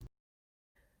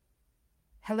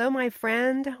Hello, my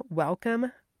friend. Welcome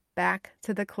back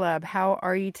to the club. How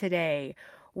are you today?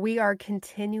 We are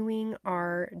continuing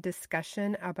our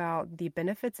discussion about the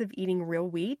benefits of eating real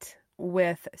wheat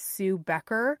with Sue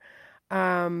Becker.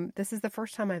 This is the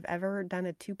first time I've ever done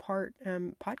a two-part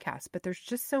podcast, but there's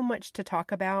just so much to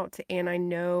talk about. And I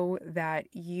know that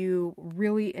you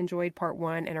really enjoyed part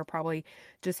one and are probably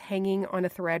just hanging on a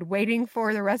thread, waiting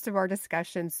for the rest of our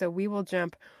discussion. So we will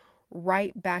jump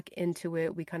right back into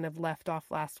it. We kind of left off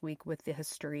last week with the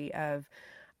history of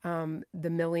the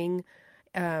milling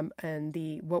and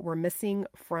the what we're missing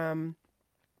from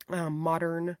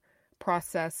modern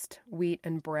processed wheat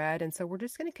and bread. And so we're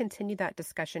just going to continue that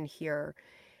discussion here.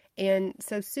 And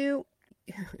so, Sue,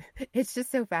 it's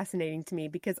just so fascinating to me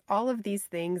because all of these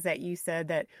things that you said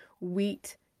that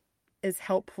wheat is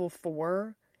helpful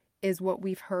for is what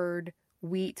we've heard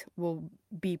wheat will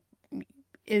be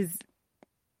is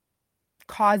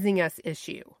causing us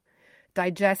issue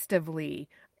digestively,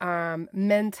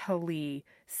 mentally,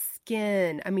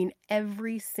 skin. I mean,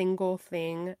 every single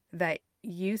thing that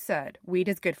you said wheat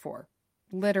is good for.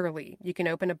 Literally, you can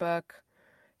open a book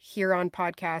here on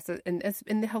podcasts and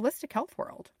in the holistic health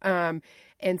world, and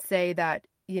say that,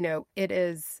 it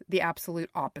is the absolute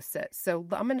opposite. So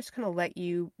I'm going to just kind of let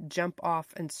you jump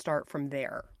off and start from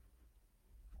there.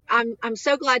 I'm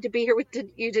so glad to be here with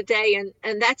you today,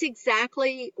 and that's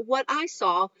exactly what I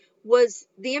saw. Was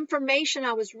the information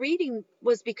I was reading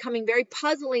was becoming very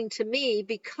puzzling to me,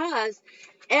 because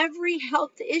every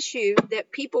health issue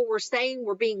that people were saying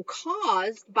were being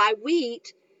caused by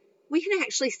wheat, we had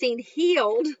actually seen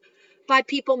healed by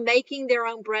people making their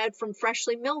own bread from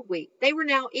freshly milled wheat. They were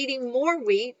now eating more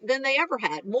wheat than they ever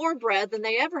had, more bread than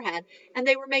they ever had, and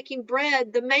they were making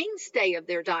bread the mainstay of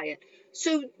their diet.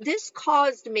 So this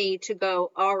caused me to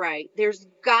go, all right, there's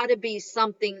got to be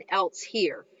something else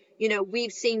here.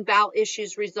 We've seen bowel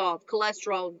issues resolved,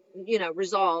 cholesterol,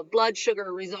 resolved, blood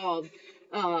sugar resolved,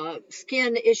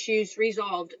 skin issues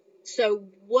resolved. So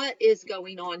what is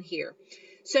going on here?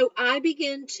 So I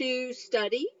began to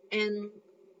study and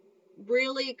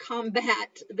really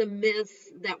combat the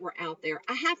myths that were out there.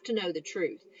 I have to know the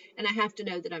truth, and I have to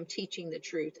know that I'm teaching the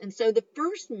truth. And so the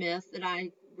first myth that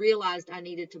I realized I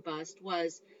needed to bust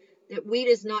was that wheat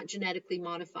is not genetically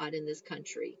modified in this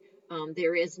country.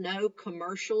 There is no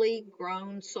commercially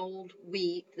grown, sold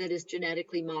wheat that is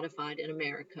genetically modified in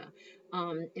America.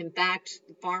 In fact,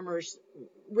 farmers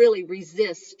really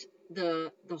resist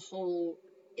the whole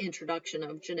introduction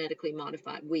of genetically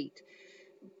modified wheat.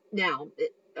 Now,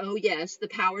 oh yes, the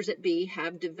powers that be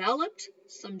have developed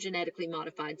some genetically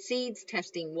modified seeds.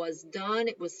 Testing was done.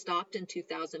 It was stopped in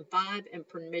 2005, and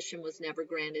permission was never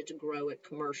granted to grow it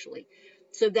commercially.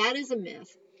 So that is a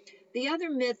myth. The other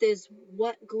myth is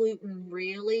what gluten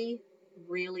really,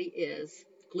 really is.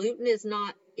 Gluten is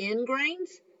not in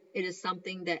grains. It is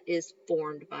something that is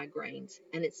formed by grains,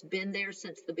 and it's been there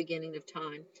since the beginning of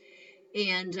time.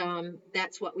 And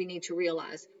that's what we need to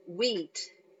realize. Wheat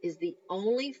is the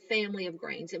only family of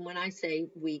grains. And when I say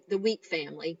wheat, the wheat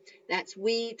family, that's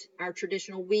wheat, our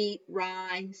traditional wheat,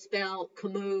 rye, spelt,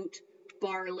 kamut,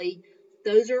 barley.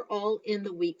 Those are all in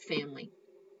the wheat family.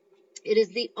 It is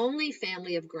the only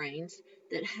family of grains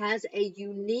that has a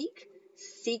unique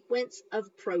sequence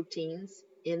of proteins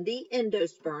in the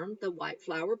endosperm, the white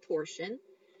flour portion,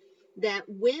 that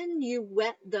when you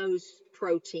wet those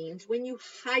proteins, when you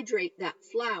hydrate that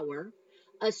flour,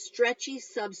 a stretchy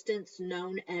substance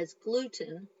known as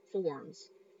gluten forms.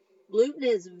 Gluten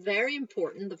is very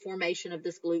important. The formation of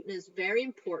this gluten is very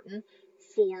important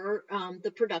for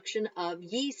the production of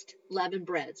yeast leavened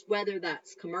breads, whether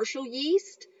that's commercial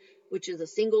yeast, which is a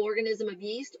single organism of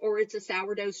yeast, or it's a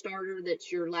sourdough starter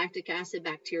that's your lactic acid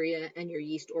bacteria and your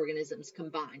yeast organisms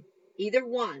combined. Either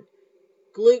one,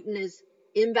 gluten is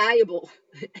invaluable.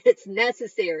 It's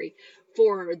necessary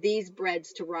for these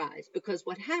breads to rise, because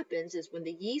what happens is when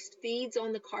the yeast feeds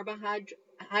on the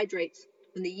carbohydrates,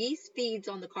 when the yeast feeds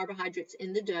on the carbohydrates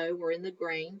in the dough or in the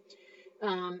grain,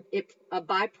 a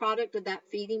byproduct of that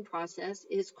feeding process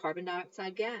is carbon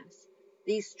dioxide gas.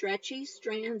 These stretchy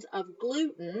strands of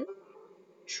gluten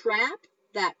trap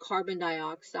that carbon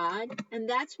dioxide, and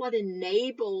that's what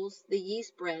enables the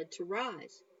yeast bread to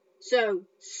rise. So,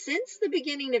 since the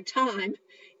beginning of time,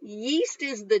 yeast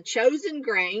is the chosen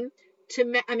grain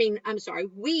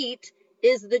wheat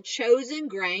is the chosen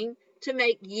grain to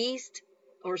make yeast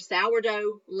or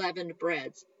sourdough leavened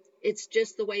breads. It's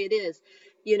just the way it is.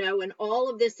 And all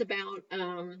of this about,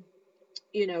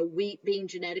 wheat being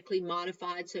genetically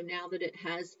modified, so now that it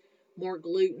has more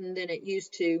gluten than it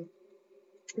used to,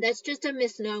 that's just a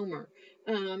misnomer.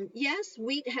 Yes,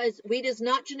 wheat is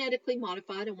not genetically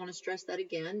modified. I want to stress that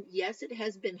again. Yes, it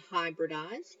has been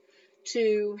hybridized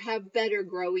to have better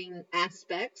growing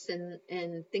aspects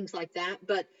and things like that.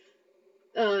 But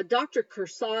Dr.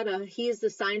 Kursada, he is the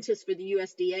scientist for the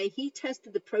USDA. He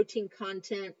tested the protein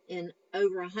content in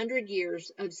over 100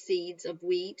 years of seeds of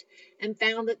wheat and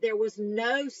found that there was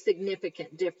no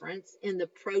significant difference in the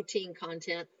protein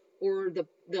content or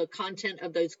the content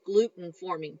of those gluten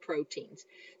forming proteins.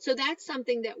 So that's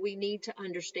something that we need to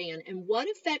understand. And what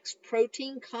affects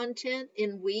protein content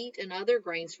in wheat and other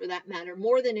grains for that matter,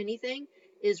 more than anything,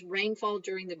 is rainfall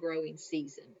during the growing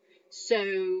season.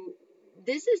 So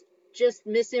this is just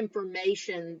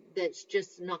misinformation that's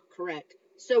just not correct.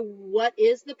 So, what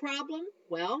is the problem?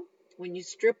 Well, when you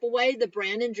strip away the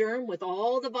bran and germ with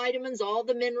all the vitamins, all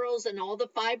the minerals, and all the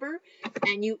fiber,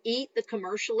 and you eat the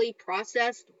commercially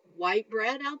processed white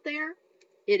bread out there,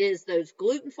 it is those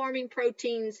gluten forming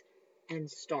proteins and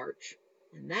starch.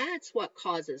 And that's what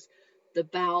causes the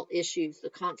bowel issues, the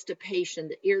constipation,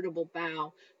 the irritable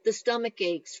bowel, the stomach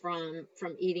aches from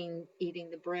eating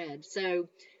the bread. So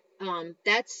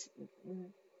that's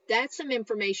some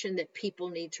information that people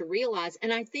need to realize.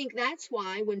 And I think that's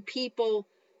why when people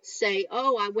say,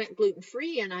 oh, I went gluten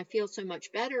free and I feel so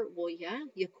much better. Well, yeah,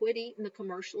 you quit eating the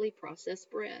commercially processed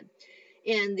bread.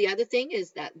 And the other thing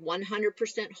is that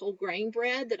 100% whole grain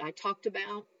bread that I talked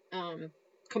about,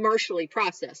 commercially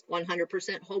processed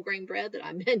 100% whole grain bread that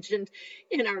I mentioned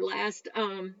in our last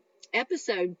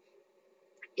episode,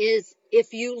 is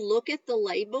if you look at the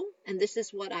label, and this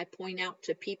is what I point out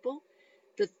to people,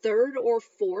 the third or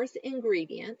fourth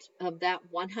ingredient of that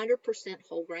 100%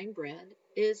 whole grain bread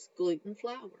is gluten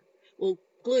flour. Well,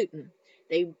 gluten,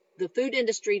 the food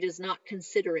industry does not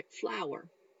consider it flour,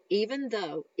 even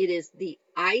though it is the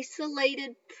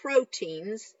isolated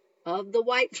proteins of the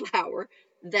white flour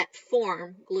that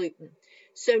form gluten.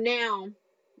 So now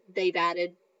they've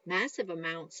added massive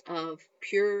amounts of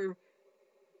pure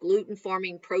gluten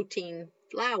forming protein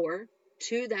flour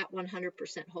to that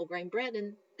 100% whole grain bread,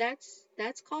 and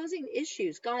that's causing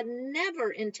issues. God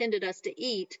never intended us to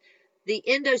eat the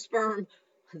endosperm,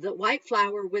 the white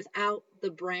flour, without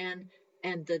the bran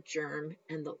and the germ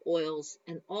and the oils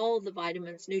and all the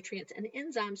vitamins, nutrients, and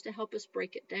enzymes to help us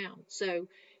break it down. So,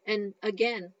 and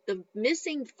again, the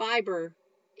missing fiber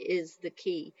is the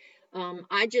key.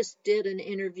 I just did an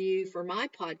interview for my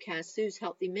podcast, Sue's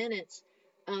Healthy Minutes,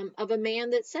 of a man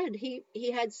that said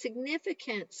he had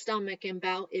significant stomach and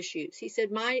bowel issues. He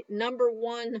said, my number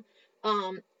one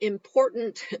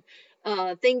important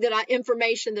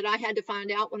information that I had to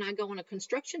find out when I go on a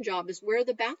construction job is where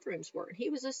the bathrooms were. He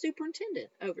was a superintendent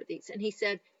over these, and he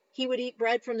said he would eat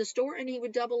bread from the store and he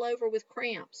would double over with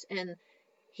cramps. And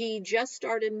he just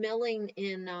started milling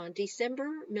in December,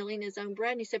 milling his own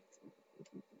bread. And he said,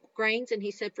 grains, and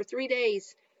he said, for 3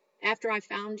 days after I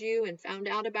found you and found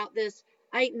out about this,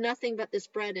 I ate nothing but this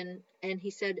bread. And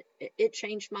he said, it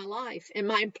changed my life. And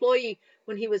my employee,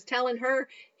 when he was telling her,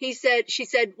 she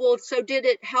said, well, so did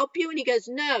it help you? And he goes,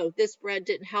 no, this bread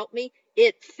didn't help me.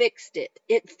 It fixed it.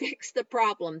 It fixed the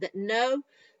problem that no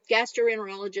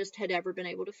gastroenterologist had ever been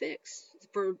able to fix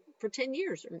for 10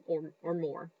 years or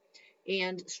more,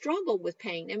 and struggled with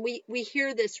pain. And we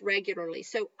hear this regularly.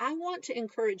 So I want to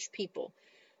encourage people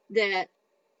that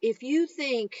if you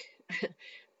think,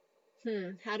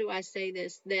 how do I say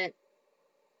this? That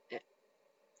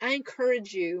I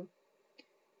encourage you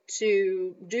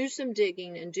to do some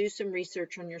digging and do some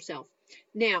research on yourself.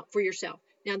 Now, for yourself.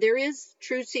 Now, there is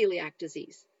true celiac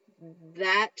disease.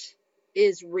 That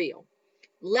is real.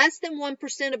 Less than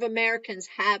 1% of Americans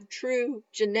have true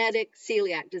genetic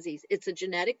celiac disease. It's a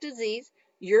genetic disease.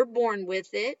 You're born with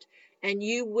it, and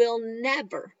you will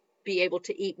never be able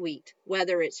to eat wheat,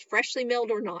 whether it's freshly milled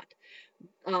or not.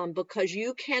 Because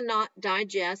you cannot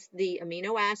digest the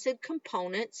amino acid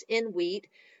components in wheat,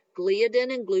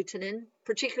 gliadin and glutenin,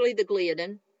 particularly the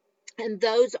gliadin, and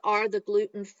those are the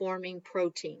gluten forming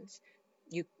proteins.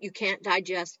 You can't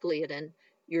digest gliadin.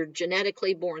 You're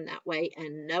genetically born that way,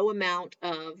 and no amount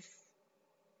of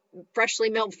freshly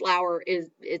milled flour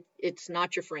it's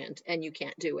not your friend, and you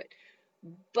can't do it.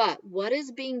 But what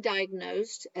is being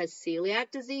diagnosed as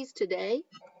celiac disease today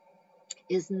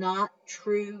is not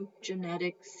true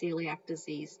genetic celiac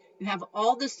disease. You have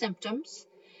all the symptoms,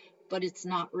 but it's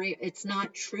not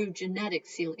true genetic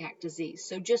celiac disease.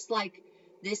 So just like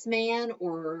this man,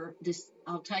 or this,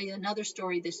 I'll tell you another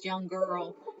story. This young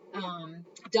girl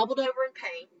doubled over in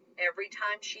pain every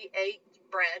time she ate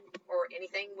bread or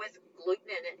anything with gluten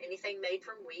in it, anything made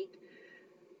from wheat.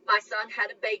 My son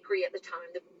had a bakery at the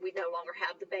time. That we no longer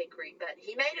have the bakery, but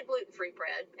he made a gluten-free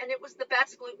bread, and it was the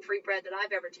best gluten-free bread that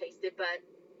I've ever tasted. But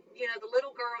the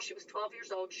little girl, she was 12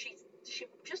 years old. She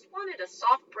just wanted a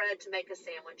soft bread to make a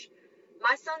sandwich.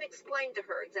 My son explained to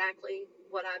her exactly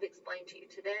what I've explained to you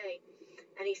today.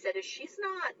 And he said, if she's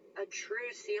not a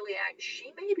true celiac,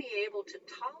 she may be able to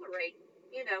tolerate,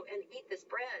 and eat this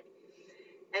bread.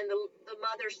 And the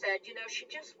mother said, she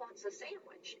just wants a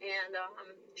sandwich. And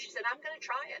she said, I'm going to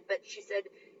try it. But she said,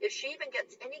 if she even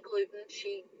gets any gluten,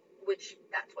 which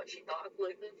that's what she thought,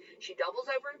 gluten, she doubles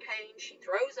over in pain. She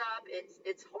throws up.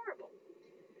 It's horrible.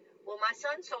 Well, my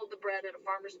son sold the bread at a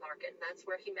farmer's market, and that's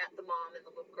where he met the mom and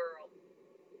the little girl.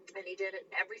 And he did it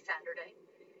every Saturday.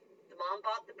 The mom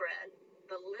bought the bread.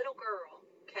 The little girl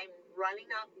came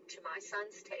running up to my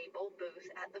son's table booth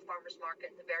at the farmer's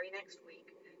market the very next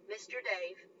week. Mr.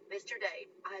 Dave,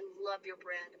 I love your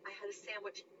bread. I had a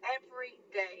sandwich every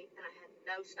day, and I had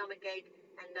no stomach ache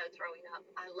and no throwing up.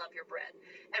 I love your bread.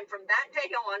 And from that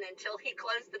day on until he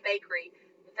closed the bakery,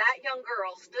 that young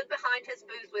girl stood behind his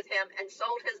booth with him and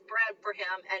sold his bread for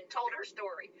him and told her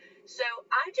story. So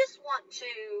I just want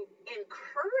to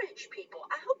encourage people.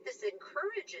 I hope this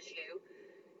encourages you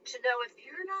to know if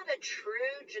you're not a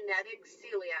true genetic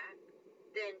celiac,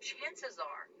 then chances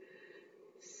are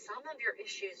some of your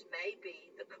issues may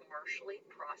be the commercially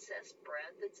processed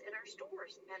bread that's in our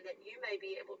stores, and that you may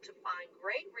be able to find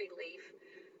great relief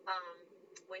um,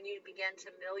 when you begin to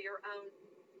mill your own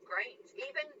grains,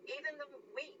 even the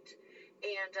wheat.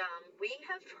 And we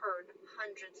have heard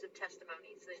hundreds of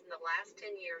testimonies in the last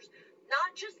 10 years,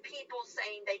 not just people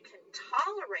saying they can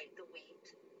tolerate the wheat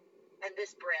and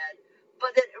this bread,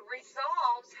 but that it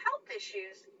resolves health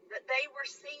issues that they were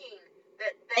seeing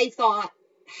that they thought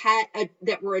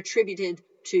that were attributed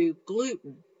to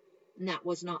gluten. And that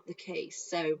was not the case.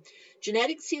 So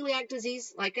genetic celiac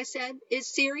disease, like I said, is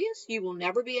serious. You will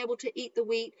never be able to eat the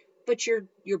wheat, but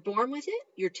you're born with it.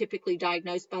 You're typically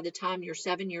diagnosed by the time you're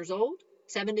 7 years old,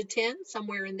 7 to 10,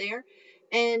 somewhere in there.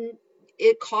 And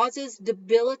it causes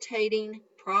debilitating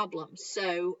problems.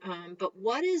 So, but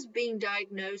what is being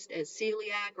diagnosed as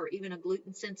celiac or even a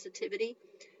gluten sensitivity?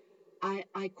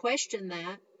 I question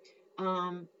that.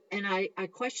 And I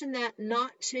question that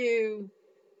not to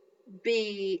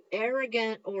be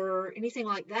arrogant or anything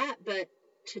like that, but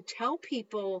to tell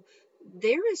people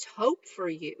there is hope for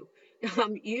you.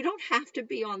 You don't have to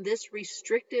be on this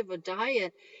restrictive a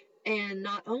diet, and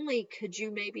not only could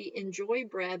you maybe enjoy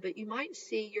bread, but you might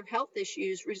see your health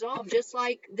issues resolved, just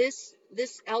like this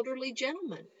elderly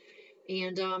gentleman.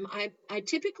 And I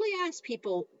typically ask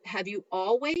people, have you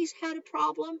always had a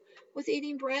problem with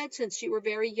eating bread since you were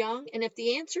very young? And if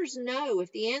the answer is no,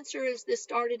 if the answer is this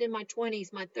started in my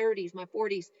 20s, my 30s, my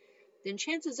 40s, then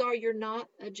chances are you're not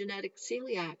a genetic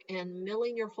celiac. And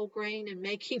milling your whole grain and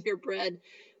making your bread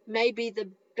may be the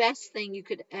best thing you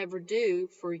could ever do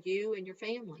for you and your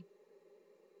family.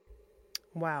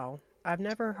 Wow. I've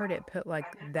never heard it put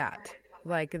like that.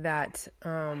 Like that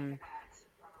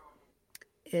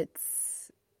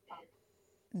it's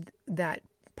that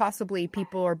possibly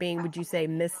people are being, would you say,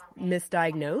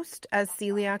 misdiagnosed as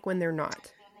celiac when they're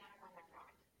not?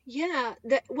 Yeah,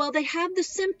 well, they have the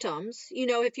symptoms.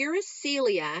 If you're a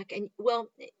celiac, and well,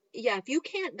 yeah, if you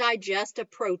can't digest a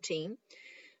protein,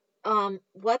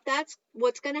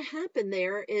 what's going to happen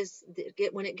there is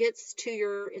when it gets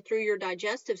to through your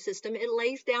digestive system, it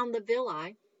lays down the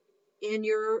villi in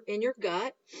your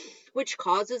gut, which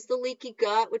causes the leaky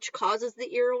gut, which causes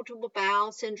the irritable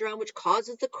bowel syndrome, which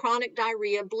causes the chronic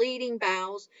diarrhea, bleeding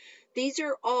bowels. These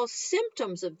are all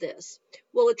symptoms of this.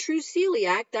 Well, a true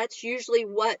celiac, that's usually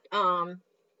what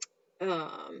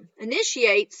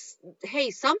initiates, hey,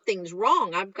 something's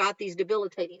wrong. I've got these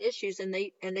debilitating issues, and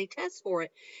they test for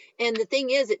it. And the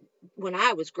thing is, when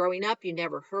I was growing up, you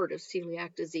never heard of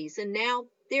celiac disease, and now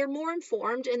they're more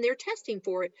informed and they're testing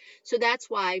for it. So that's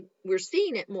why we're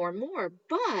seeing it more and more.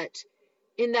 But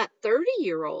in that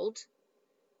 30-year-old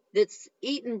that's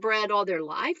eaten bread all their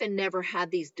life and never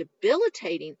had these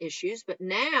debilitating issues, but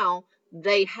now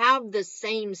they have the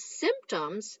same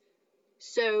symptoms.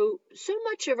 So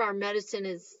much of our medicine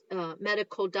is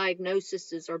medical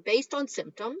diagnoses are based on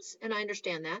symptoms, and I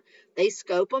understand that. They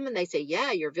scope them and they say,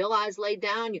 yeah, your villi's laid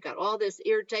down, you got all this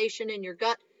irritation in your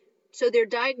gut. So they're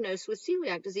diagnosed with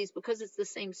celiac disease because it's the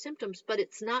same symptoms, but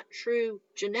it's not true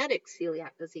genetic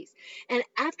celiac disease. And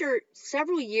after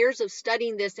several years of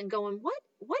studying this and going,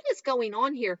 what is going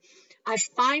on here? I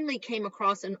finally came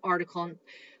across an article, and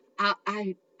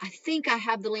I think I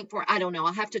have the link for it. I don't know.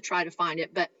 I'll have to try to find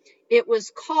it, but it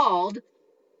was called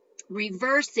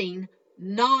Reversing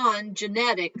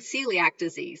Non-Genetic Celiac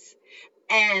Disease.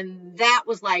 And that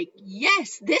was like,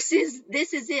 yes, this is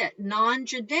it.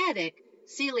 Non-genetic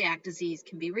celiac disease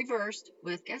can be reversed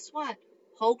with, guess what?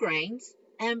 Whole grains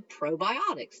and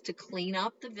probiotics to clean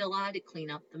up the villi, to clean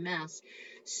up the mess.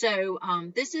 So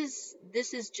this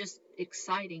is just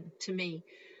exciting to me.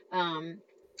 Um,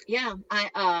 yeah,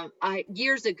 I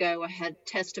years ago I had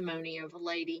testimony of a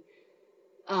lady.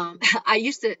 I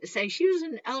used to say she was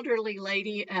an elderly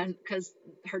lady, and because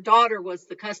her daughter was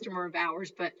the customer of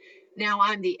ours, but now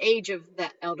I'm the age of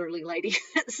that elderly lady.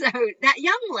 So that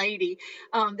young lady,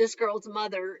 this girl's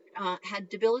mother, had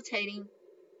debilitating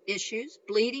issues,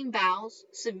 bleeding bowels,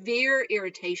 severe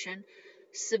irritation,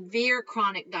 severe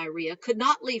chronic diarrhea, could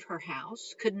not leave her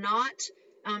house, could not,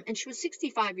 and she was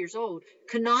 65 years old,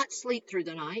 could not sleep through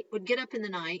the night, would get up in the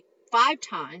night 5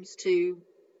 times to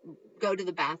go to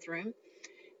the bathroom.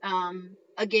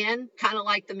 Again, kind of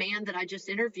like the man that I just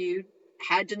interviewed,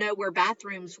 had to know where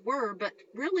bathrooms were, but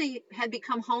really had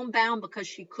become homebound because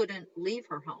she couldn't leave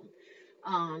her home.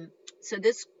 Um, so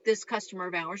this customer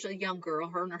of ours, a young girl,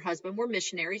 her and her husband were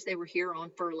missionaries. They were here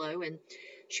on furlough, and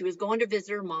she was going to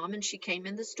visit her mom, and she came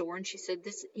in the store and she said,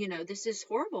 "This, this is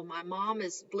horrible. My mom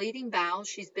is bleeding bowels.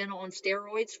 She's been on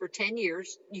steroids for 10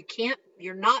 years.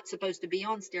 You're not supposed to be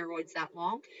on steroids that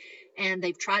long." And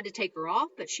they've tried to take her off,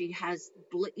 but she has,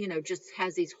 just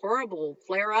has these horrible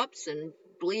flare-ups and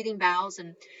bleeding bowels.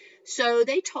 And so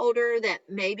they told her that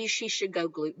maybe she should go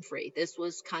gluten-free. This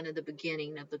was kind of the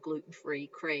beginning of the gluten-free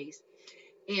craze.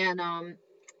 And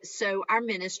so our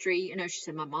ministry, she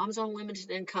said, "My mom's on limited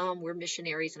income. We're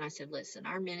missionaries." And I said, "Listen,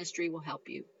 our ministry will help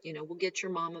you. We'll get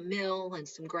your mom a meal and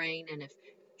some grain. And if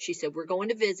she said, we're going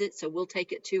to visit, so we'll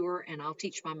take it to her and I'll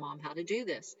teach my mom how to do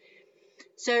this."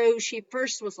 So she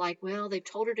first was like, "Well, they've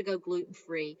told her to go gluten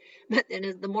free." But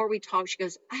then the more we talked, she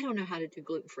goes, "I don't know how to do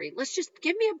gluten free. Let's just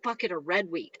give me a bucket of red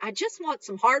wheat. I just want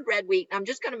some hard red wheat. I'm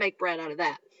just going to make bread out of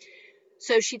that."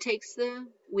 So she takes the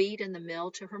wheat and the mill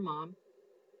to her mom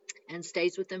and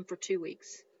stays with them for 2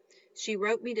 weeks. She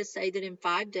wrote me to say that in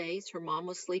 5 days, her mom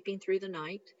was sleeping through the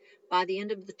night. By the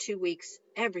end of the 2 weeks,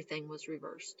 everything was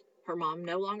reversed. Her mom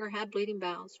no longer had bleeding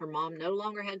bowels. Her mom no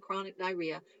longer had chronic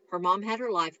diarrhea. Her mom had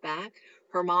her life back.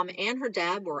 Her mom and her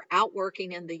dad were out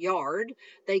working in the yard.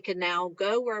 They could now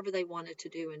go wherever they wanted to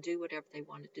do and do whatever they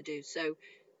wanted to do. So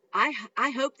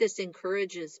I hope this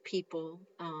encourages people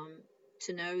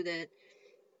to know that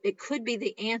it could be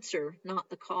the answer, not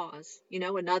the cause.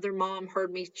 Another mom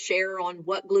heard me share on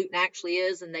what gluten actually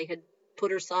is, and they had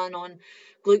put her son on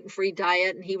gluten-free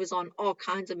diet, and he was on all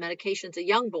kinds of medications, a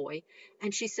young boy.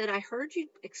 And she said, "I heard you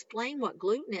explain what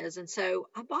gluten is, and so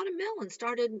I bought a mill and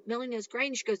started milling his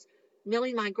grain." She goes,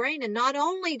 "Milling my grain, and not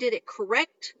only did it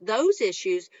correct those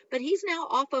issues, but he's now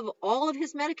off of all of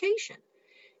his medication."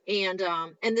 And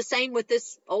the same with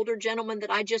this older gentleman that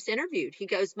I just interviewed. He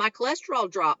goes, "My cholesterol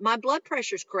dropped, my blood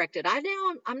pressure's corrected. I'm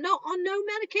not on no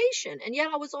medication, and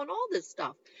yet I was on all this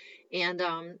stuff." And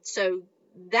so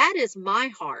that is my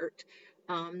heart,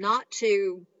 not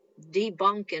to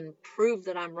debunk and prove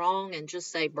that I'm wrong and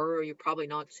just say, "Burr, you're probably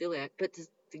not celiac," but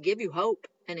to give you hope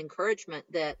and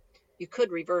encouragement that you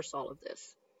could reverse all of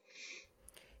this.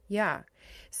 Yeah.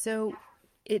 So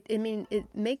I mean,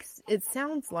 it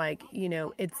sounds like,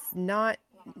 it's not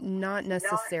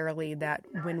necessarily that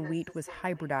when wheat was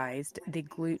hybridized, the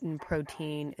gluten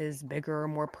protein is bigger or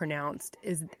more pronounced.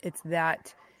 It's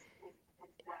that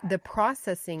the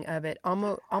processing of it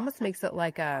almost makes it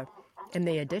like and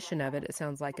the addition of it, it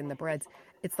sounds like in the breads,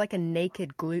 it's like a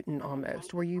naked gluten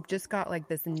almost, where you've just got like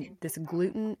this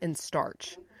gluten and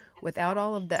starch without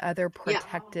all of the other Yeah.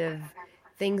 protective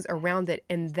things around it,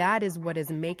 and that is what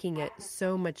is making it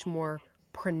so much more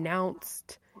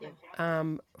pronounced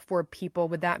Yeah. for people.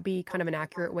 Would that be kind of an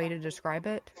accurate way to describe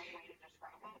it?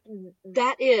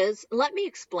 That is, let me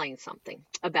explain something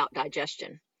about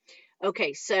digestion.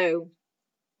 Okay, so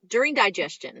during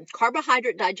digestion,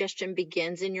 carbohydrate digestion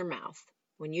begins in your mouth.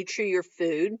 When you chew your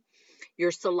food,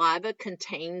 your saliva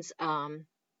contains an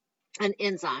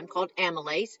enzyme called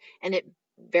amylase, and it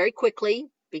very quickly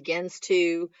begins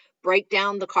to break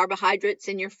down the carbohydrates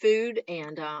in your food.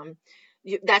 And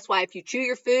that's why if you chew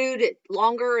your food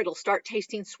longer, it'll start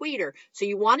tasting sweeter. So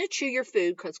you want to chew your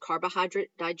food because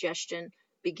carbohydrate digestion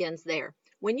begins there.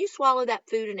 When you swallow that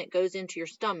food and it goes into your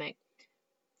stomach,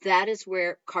 that is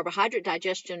where carbohydrate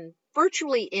digestion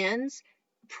virtually ends.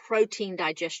 Protein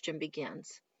digestion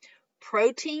begins.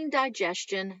 Protein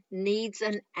digestion needs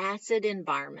an acid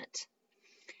environment.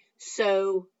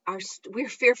 So we're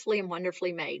fearfully and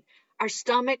wonderfully made. Our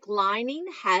stomach lining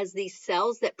has these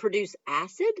cells that produce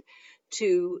acid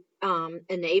to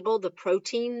enable the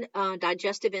protein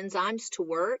digestive enzymes to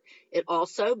work. It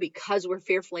also, because we're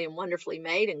fearfully and wonderfully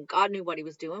made, and God knew what he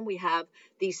was doing, we have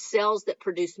these cells that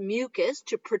produce mucus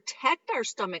to protect our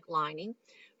stomach lining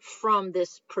from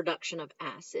this production of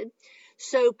acid.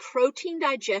 So protein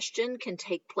digestion can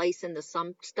take place in the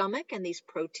stomach, and these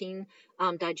protein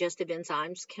digestive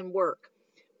enzymes can work.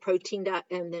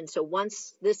 And then so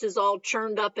once this is all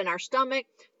churned up in our stomach,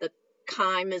 the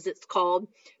chyme, as it's called,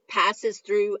 passes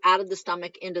through out of the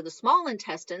stomach into the small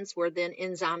intestines, where then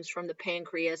enzymes from the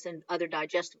pancreas and other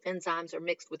digestive enzymes are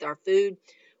mixed with our food,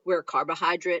 where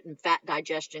carbohydrate and fat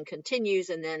digestion continues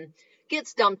and then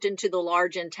gets dumped into the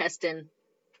large intestine,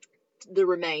 the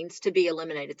remains to be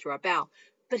eliminated through our bowel.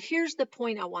 But here's the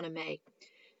point I want to make.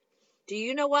 Do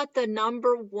you know what the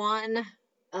number one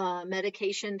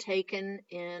medication taken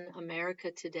in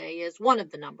America today is? One of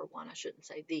the number one, I shouldn't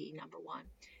say the number one.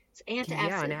 It's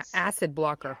Yeah, an antacids. acid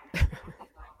blocker.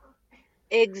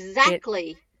 It,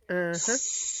 Exactly. uh-huh.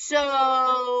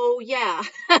 So, yeah.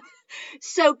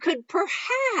 So could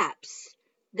perhaps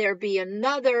there be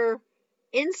another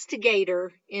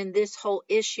instigator in this whole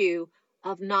issue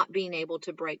of not being able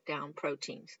to break down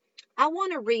proteins? I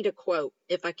want to read a quote,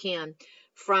 if I can,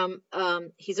 from,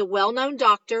 he's a well-known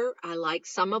doctor. I like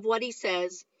some of what he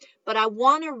says, but I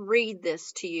want to read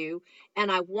this to you,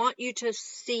 and I want you to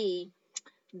see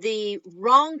the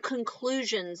wrong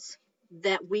conclusions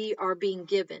that we are being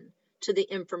given to the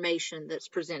information that's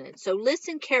presented. So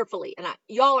listen carefully, and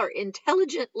y'all are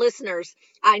intelligent listeners,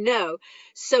 I know.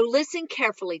 So listen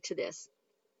carefully to this.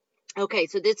 Okay,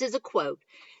 so this is a quote.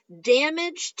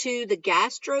 Damage to the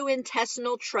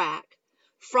gastrointestinal tract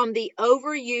from the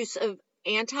overuse of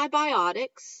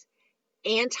antibiotics,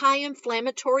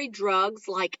 anti-inflammatory drugs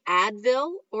like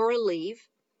Advil or Aleve.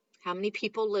 How many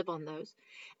people live on those?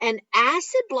 And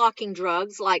acid blocking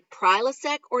drugs like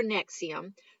Prilosec or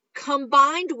Nexium,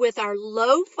 combined with our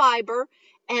low fiber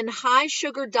and high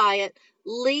sugar diet,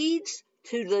 leads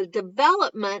to the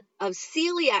development of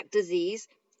celiac disease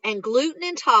and gluten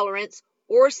intolerance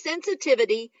or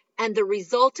sensitivity and the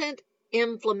resultant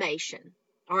inflammation.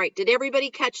 All right, did everybody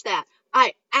catch that?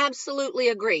 I absolutely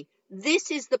agree.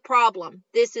 This is the problem.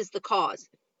 This is the cause.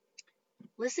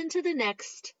 Listen to the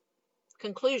next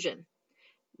conclusion.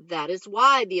 That is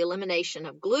why the elimination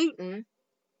of gluten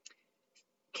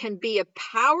can be a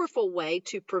powerful way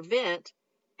to prevent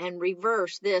and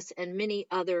reverse this and many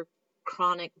other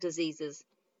chronic diseases.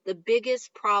 The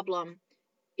biggest problem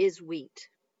is wheat.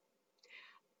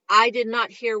 I did not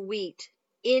hear wheat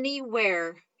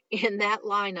anywhere in that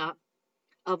lineup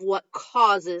of what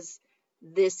causes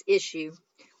this issue.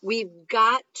 We've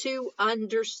got to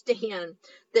understand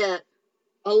that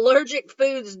allergic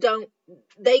foods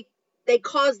they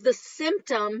cause the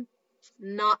symptom,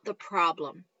 not the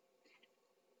problem.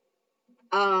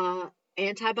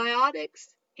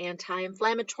 Antibiotics,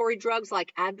 anti-inflammatory drugs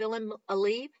like Advil and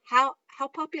Aleve, how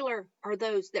popular are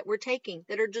those that we're taking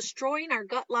that are destroying our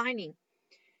gut lining?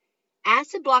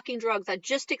 Acid blocking drugs, I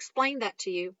just explained that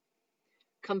to you,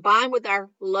 combined with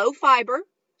our low fiber,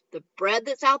 the bread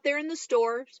that's out there in the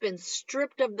store has been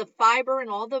stripped of the fiber and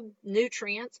all the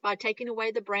nutrients by taking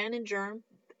away the bran and germ.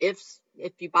 If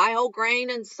you buy whole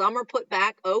grain and some are put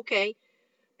back, okay.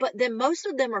 But then most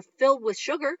of them are filled with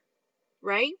sugar,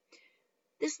 right?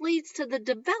 This leads to the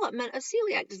development of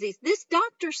celiac disease. This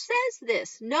doctor says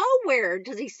this. Nowhere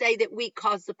does he say that wheat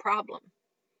caused the problem.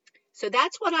 So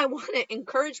that's what I want to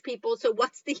encourage people. So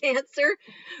what's the answer?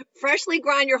 Freshly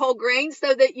grind your whole grain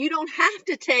so that you don't have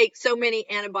to take so many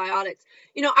antibiotics.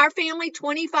 You know, our family,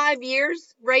 25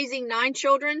 years, raising 9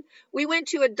 children, we went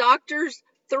to a doctor's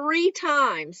 3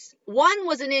 times. 1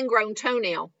 was an ingrown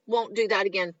toenail. Won't do that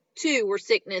again. 2 were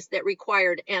sickness that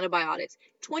required antibiotics.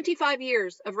 25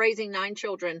 years of raising 9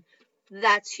 children.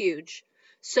 That's huge.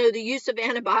 So the use of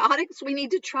antibiotics, we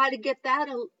need to try to get that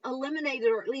eliminated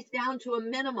or at least down to a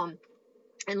minimum.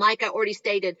 And like I already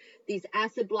stated, these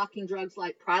acid blocking drugs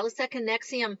like Prilosec and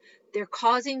Nexium, they're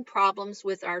causing problems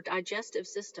with our digestive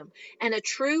system. And a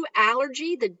true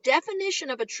allergy, the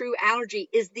definition of a true allergy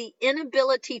is the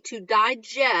inability to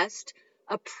digest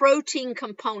a protein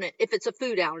component, if it's a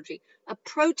food allergy, a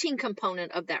protein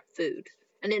component of that food.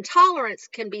 An intolerance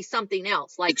can be something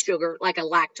else, like sugar, like a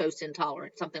lactose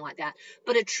intolerance, something like that.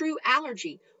 But a true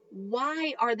allergy,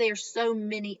 why are there so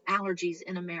many allergies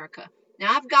in America?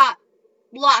 Now, I've got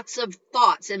lots of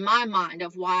thoughts in my mind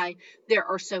of why there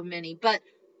are so many, but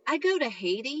I go to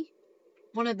Haiti,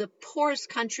 one of the poorest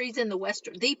countries in the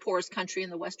poorest country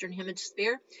in the Western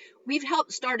Hemisphere. We've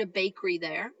helped start a bakery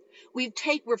there.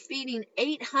 We're feeding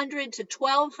 800 to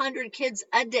 1,200 kids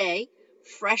a day,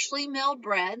 freshly milled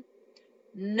bread.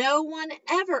 No one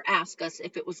ever asked us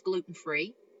if it was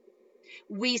gluten-free.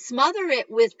 We smother it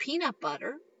with peanut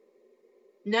butter.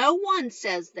 No one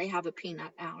says they have a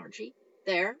peanut allergy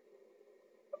there.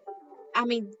 I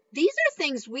mean, these are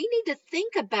things we need to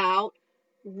think about.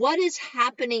 What is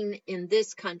happening in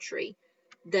this country?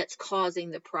 that's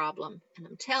causing the problem. And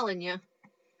I'm telling you,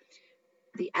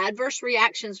 the adverse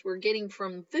reactions we're getting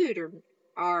from food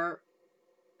are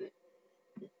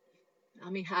I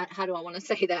mean, how do I want to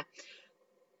say that?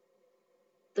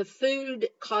 The food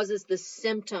causes the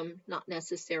symptom, not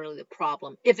necessarily the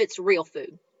problem, if it's real food.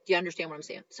 Do you understand what I'm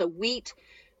saying? So wheat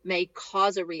may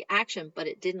cause a reaction, but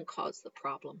it didn't cause the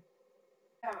problem.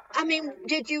 I mean,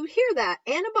 did you hear that?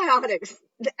 Antibiotics,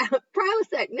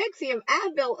 Prilosec, Nexium,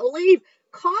 Advil, Aleve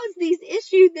cause these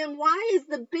issues. Then why is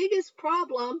the biggest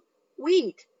problem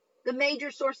wheat, the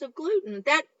major source of gluten?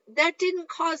 That didn't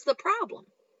cause the problem.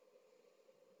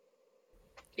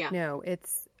 Yeah. No,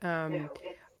 it's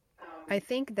I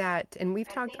think that, and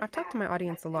I've talked to my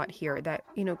audience a lot here that,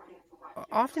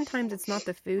 oftentimes it's not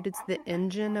the food, it's the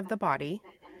engine of the body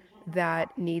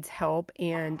that needs help.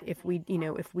 And if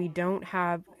we don't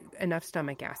have enough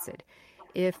stomach acid,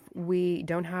 if we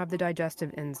don't have the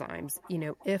digestive enzymes,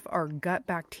 if our gut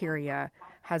bacteria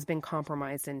has been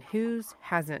compromised, and whose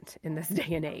hasn't in this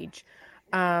day and age,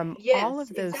 all Yes,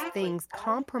 of those exactly. things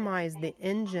compromise the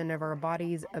engine of our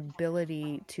body's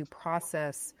ability to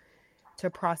process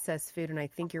food. And I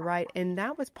think you're right. And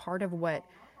that was part of what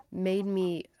made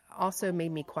me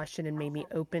made me question and made me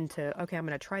open to, okay, I'm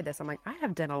going to try this. I'm like, I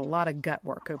have done a lot of gut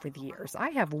work over the years. I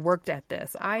have worked at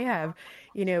this. I have,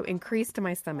 increased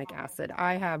my stomach acid.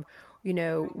 I have,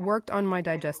 worked on my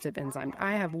digestive enzymes.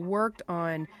 I have worked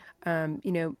on,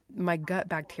 my gut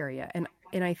bacteria.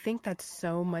 And I think that's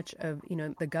so much of,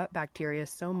 the gut bacteria,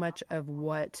 so much of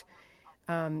what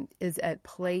is at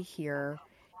play here.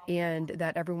 And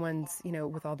that everyone's,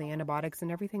 with all the antibiotics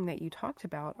and everything that you talked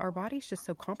about, our body's just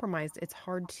so compromised, it's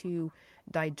hard to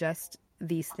digest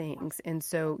these things. And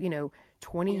so,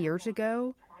 20 years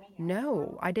ago,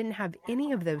 no, I didn't have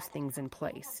any of those things in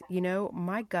place.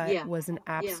 My gut Yeah. was an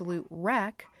Yeah. absolute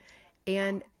wreck.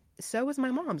 And so was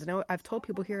my mom's. I've told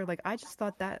people here, like, I just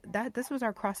thought that this was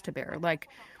our cross to bear. Like,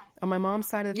 on my mom's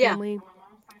side of the Yeah. family,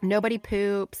 nobody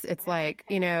poops. It's like,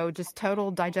 just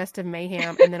total digestive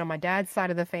mayhem. And then on my dad's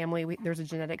side of the family, there's a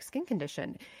genetic skin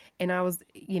condition. And I was,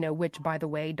 which, by the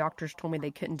way, doctors told me they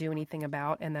couldn't do anything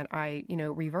about, and that I,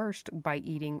 reversed by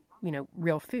eating,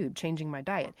 real food, changing my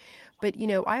diet. But,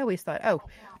 I always thought, oh,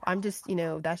 I'm just,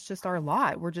 that's just our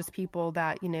lot. We're just people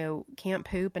that, can't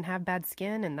poop and have bad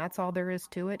skin. And that's all there is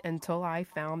to it, until I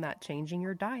found that changing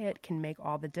your diet can make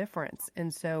all the difference.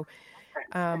 And so,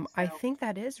 I think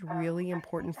that is really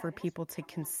important for people to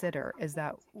consider, is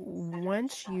that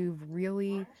once you've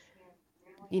really,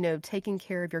 taken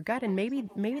care of your gut, and maybe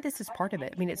this is part of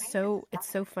it. I mean, it's so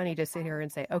funny to sit here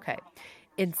and say, okay,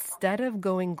 instead of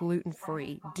going gluten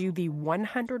free, do the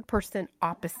 100%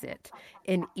 opposite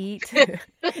and eat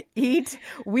eat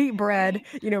wheat bread.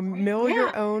 Mill Yeah.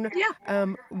 your own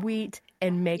Yeah. wheat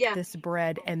and make Yeah. this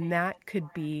bread, and that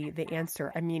could be the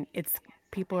answer. I mean, it's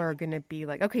people are going to be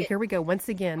like, okay, Yeah. here we go. Once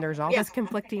again, there's all Yeah. this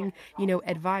conflicting,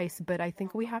 advice, but I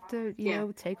think we have to, Yeah.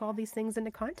 take all these things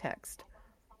into context.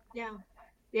 Yeah.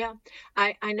 Yeah.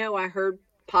 I know I heard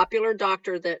popular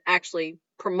doctor that actually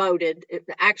promoted it,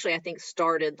 actually I think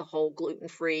started the whole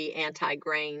gluten-free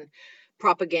anti-grain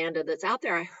propaganda that's out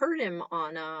there. I heard him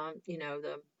on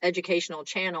the educational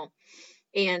channel,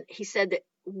 and he said that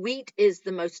wheat is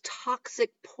the most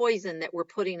toxic poison that we're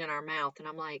putting in our mouth. And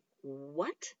I'm like,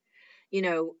 what? You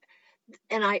know,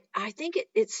 and I think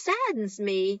it saddens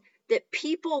me that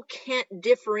people can't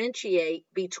differentiate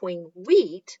between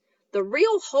wheat, the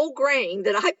real whole grain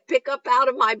that I pick up out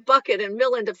of my bucket and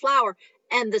mill into flour,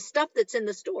 and the stuff that's in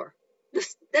the store.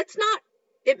 That's not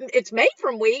it's made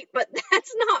from wheat, but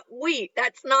that's not wheat.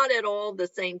 That's not at all the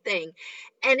same thing.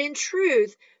 And in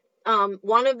truth,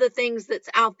 one of the things that's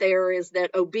out there is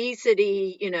that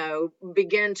obesity,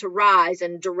 began to rise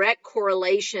in direct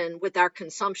correlation with our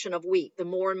consumption of wheat. The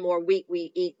more and more wheat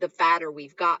we eat, the fatter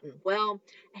we've gotten. Well,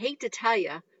 I hate to tell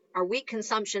you, our wheat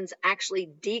consumption's actually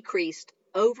decreased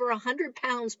over 100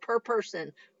 pounds per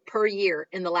person per year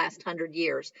in the last 100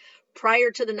 years.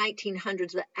 Prior to the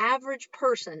 1900s, the average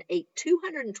person ate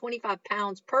 225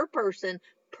 pounds per person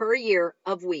per year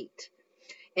of wheat.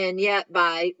 And yet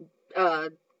by uh,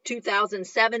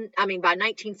 2007, I mean, by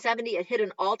 1970, it hit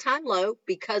an all time low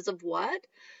because of what?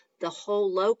 The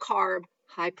whole low carb,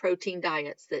 high protein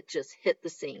diets that just hit the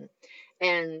scene.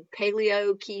 And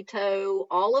paleo, keto,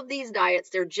 all of these diets,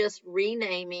 they're just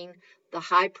renaming the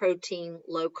high protein,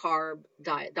 low carb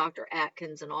diet, Dr.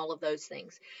 Atkins, and all of those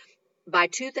things. By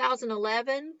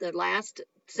 2011, the last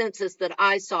census that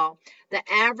I saw, the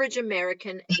average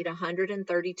American ate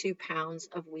 132 pounds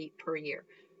of wheat per year,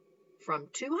 from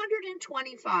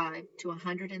 225 to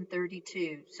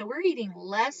 132. So we're eating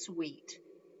less wheat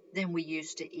than we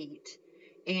used to eat.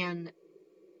 And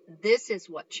This is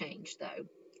what changed, though.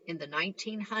 In the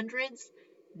 1900s,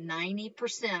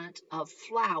 90% of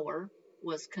flour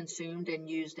was consumed and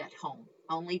used at home.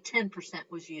 Only 10%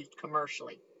 was used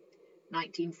commercially.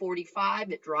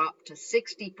 1945, it dropped to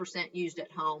 60% used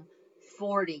at home,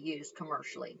 40 used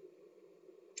commercially.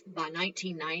 By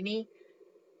 1990,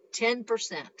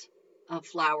 10% of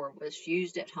flour was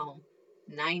used at home,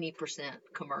 90%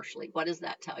 commercially. What does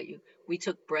that tell you? We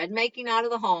took bread making out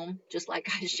of the home, just like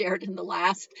I shared in the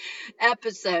last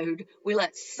episode. We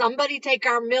let somebody take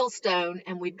our millstone,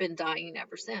 and we've been dying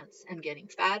ever since and getting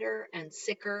fatter and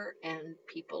sicker, and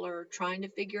people are trying to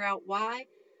figure out why.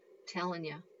 Telling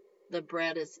you, the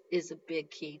bread is a big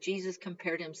key. Jesus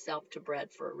compared himself to bread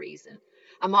for a reason.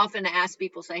 I'm often asked,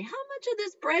 people say, how much of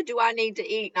this bread do I need to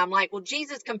eat? And I'm like, well,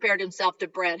 Jesus compared himself to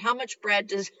bread. How much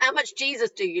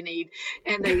Jesus do you need?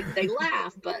 And they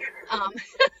laugh. But um,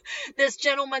 this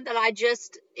gentleman that I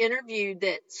just interviewed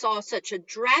that saw such a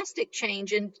drastic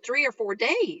change in 3 or 4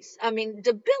 days. I mean,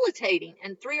 debilitating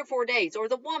in 3 or 4 days. Or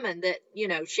the woman that,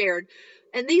 shared.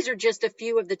 And these are just a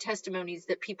few of the testimonies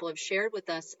that people have shared with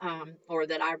us, or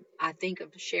that I think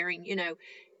of sharing.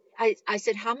 I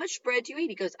said, how much bread do you eat?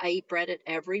 He goes, I eat bread at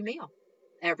every meal.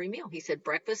 Every meal. He said,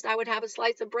 breakfast, I would have a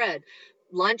slice of bread.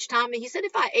 Lunchtime, he said,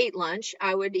 if I ate lunch,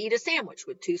 I would eat a sandwich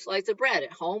with 2 slices of bread.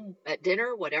 At home, at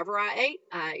dinner, whatever I ate,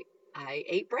 I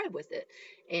ate bread with it.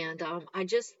 And I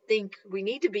just think we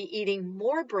need to be eating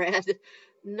more bread,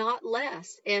 not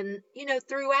less. And,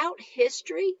 throughout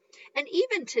history, and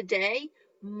even today,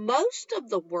 most of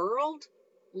the world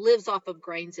lives off of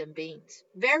grains and beans.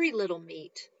 Very little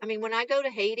meat. I mean, when I go to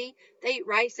Haiti, they eat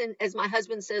rice and, as my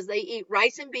husband says, they eat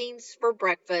rice and beans for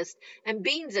breakfast and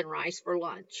beans and rice for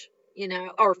lunch,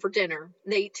 or for dinner.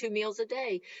 They eat 2 meals a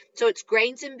day. So it's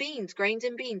grains and beans, grains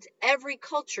and beans. Every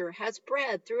culture has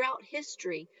bread throughout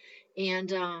history.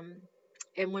 And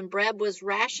when bread was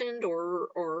rationed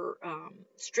or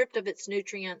stripped of its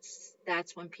nutrients,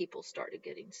 that's when people started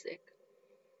getting sick.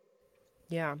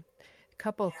 Yeah.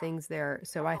 Couple things there.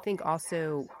 So I think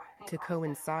also to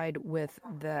coincide with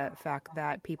the fact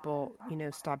that people,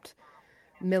 stopped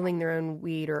milling their own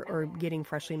wheat or getting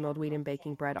freshly milled wheat and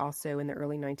baking bread. Also in the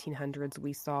early 1900s,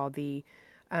 we saw the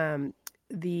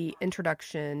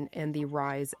introduction and the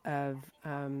rise of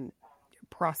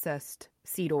processed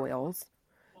seed oils.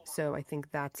 So I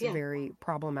think that's Yeah, very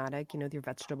problematic, your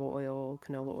vegetable oil,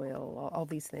 canola oil, all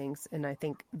these things. And I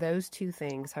think those two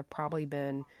things have probably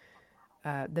been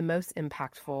the most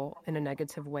impactful in a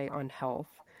negative way on health.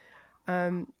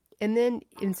 Um,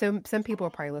 and so some people are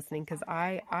probably listening because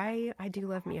I do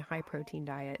love me a high protein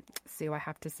diet, so I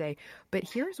have to say. But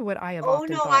here's what I have oh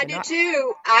often no, thought, I and do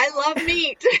too. I love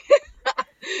meat.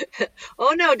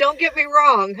 Oh no, don't get me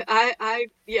wrong.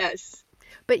 Yes.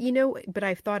 but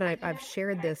I've thought I've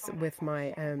shared this with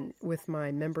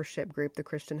my membership group, the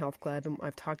Christian Health Club, and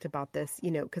I've talked about this,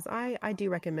 because I do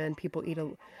recommend people eat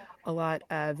a lot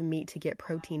of meat to get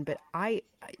protein, but I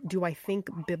think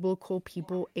biblical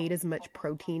people ate as much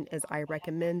protein as I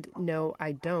recommend? No,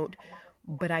 I don't.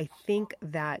 But I think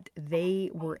that they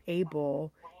were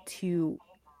able to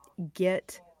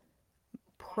get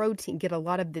get a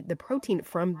lot of the protein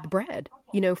from the bread,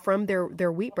 from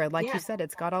their wheat bread. Like you Yeah. said,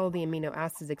 it's got all of the amino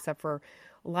acids except for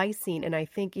lysine. And I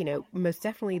think, most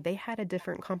definitely they had a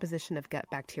different composition of gut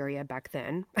bacteria back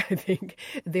then. I think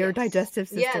their Yes. digestive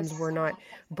systems Yes. were not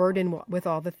burdened with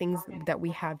all the things that we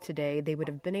have today. They would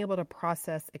have been able to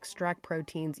process, extract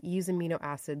proteins, use amino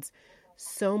acids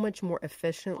so much more Yeah.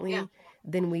 efficiently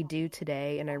than we do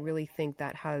today. And I really think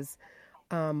that has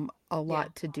a Yeah.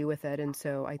 lot to do with it. And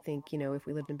so I think, if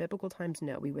we lived in biblical times,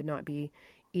 no, we would not be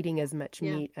eating as much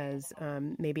Yeah. meat as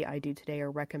maybe I do today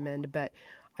or recommend. But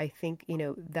I think,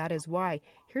 that is why.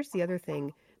 Here's the other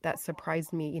thing that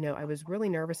surprised me. I was really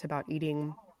nervous about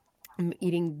eating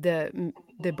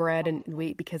the bread and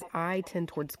wheat because I tend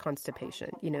towards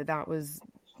constipation. That was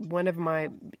one of my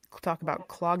talk about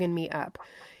clogging me up.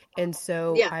 And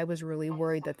so Yeah. I was really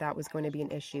worried that that was going to be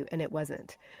an issue, and it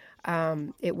wasn't.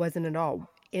 It wasn't at all.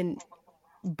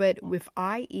 But if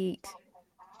I eat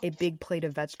a big plate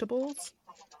of vegetables,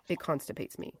 it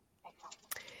constipates me,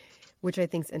 which I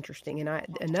think is interesting.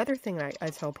 And another thing I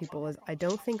tell people is I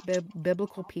don't think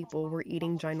biblical people were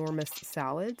eating ginormous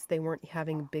salads. They weren't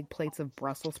having big plates of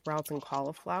Brussels sprouts and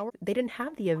cauliflower. They didn't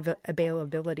have the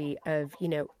availability of,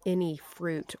 any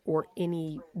fruit or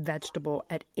any vegetable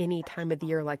at any time of the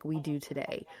year like we do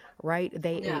today, right?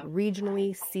 They ate No.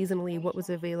 regionally, seasonally, what was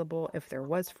available. If there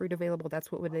was fruit available,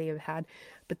 that's what would they have had.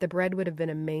 But the bread would have been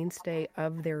a mainstay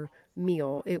of their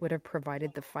meal. It would have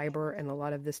provided the fiber and a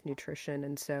lot of this nutrition.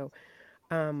 And so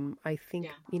I think,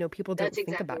 Yeah. people don't That's think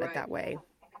exactly about it right. that way.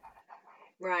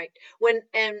 Right. When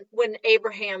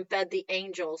Abraham fed the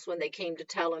angels when they came to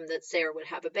tell him that Sarah would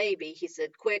have a baby, he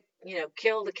said, "Quick,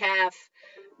 kill the calf,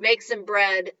 make some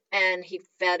bread," and he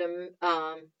fed him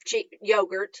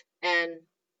yogurt and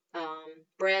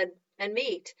bread and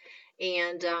meat.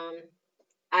 And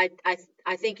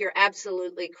I think you're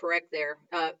absolutely correct there.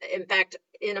 In fact,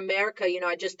 in America,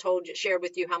 I just shared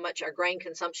with you how much our grain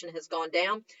consumption has gone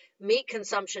down. Meat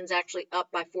consumption is actually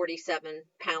up by 47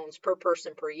 pounds per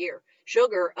person per year.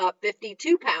 Sugar up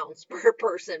 52 pounds per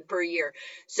person per year.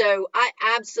 So I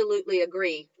absolutely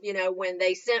agree. When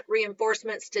they sent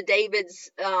reinforcements to David's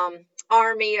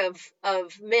army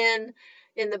of men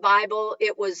in the Bible,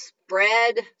 it was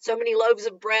bread, so many loaves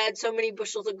of bread, so many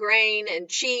bushels of grain, and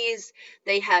cheese.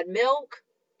 They had milk,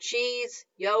 cheese,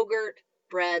 yogurt,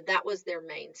 bread. That was their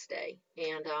mainstay.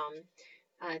 And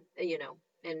you know,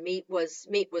 and meat was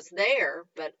there,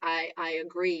 but I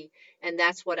agree, and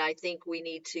that's what I think we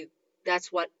need to.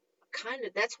 That's what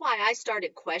that's why I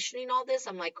started questioning all this.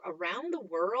 I'm like, around the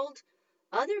world,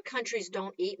 other countries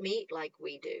don't eat meat like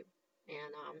we do.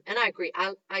 And I agree.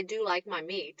 I do like my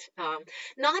meat.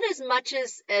 Not as much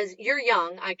as you're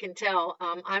young. I can tell.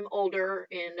 I'm older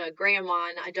and grandma,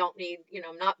 and I don't need.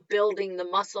 I'm not building the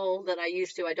muscle that I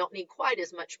used to. I don't need quite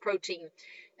as much protein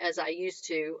as I used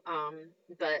to.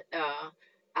 But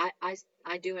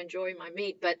I do enjoy my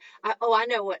meat. But I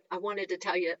know what I wanted to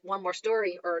tell you. One more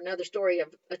story, or another story of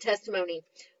a testimony.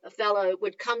 A fellow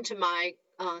would come to my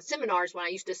seminars when I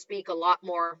used to speak a lot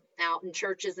more out in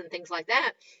churches and things like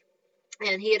that.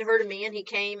 And he had heard of me, and he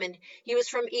came, and he was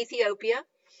from Ethiopia,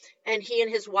 and he and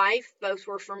his wife both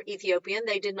were from Ethiopia, and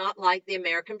they did not like the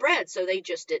American bread, so they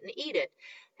just didn't eat it.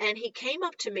 And he came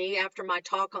up to me after my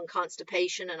talk on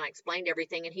constipation, and I explained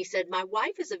everything, and he said, "My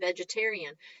wife is a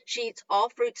vegetarian. She eats all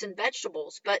fruits and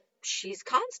vegetables, but she's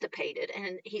constipated."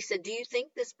 And he said, "Do you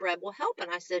think this bread will help?"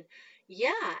 And I said,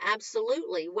 "Yeah,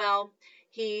 absolutely." Well,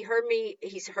 he heard me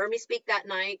speak that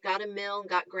night, got a mill and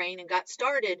got grain and got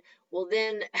started. Well,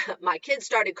 then my kids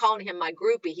started calling him my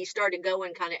groupie. He started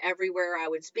going kind of everywhere I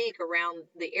would speak around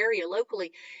the area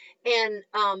locally. And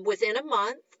within a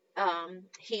month,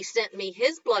 he sent me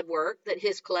his blood work that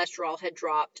his cholesterol had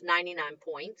dropped 99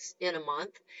 points in a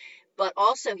month. But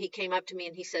also, he came up to me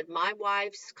and he said, "My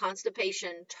wife's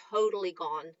constipation totally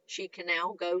gone. She can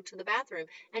now go to the bathroom."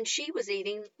 And she was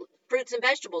eating fruits and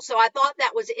vegetables. So I thought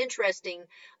that was interesting,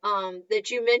 that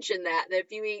you mentioned that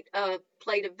if you eat a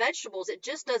plate of vegetables, it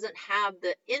just doesn't have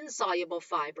the insoluble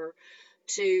fiber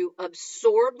to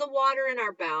absorb the water in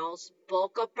our bowels,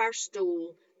 bulk up our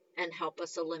stool, and help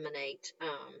us eliminate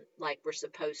like we're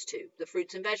supposed to. The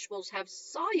fruits and vegetables have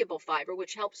soluble fiber,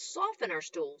 which helps soften our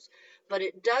stools, but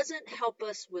it doesn't help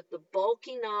us with the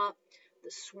bulking up, the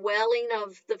swelling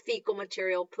of the fecal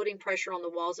material, putting pressure on the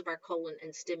walls of our colon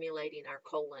and stimulating our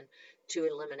colon to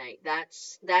eliminate.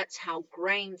 That's how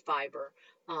grain fiber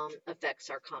affects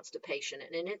our constipation,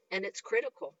 and it's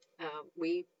critical.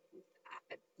 We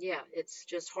Yeah, it's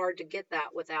just hard to get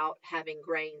that without having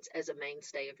grains as a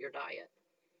mainstay of your diet.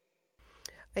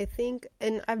 I think,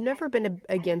 and I've never been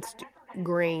against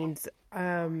grains.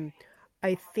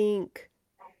 I think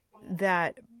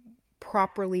that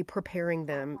properly preparing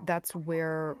them, that's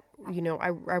where,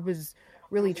 I was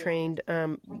really trained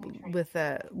with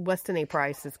Weston A.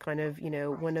 Price is kind of,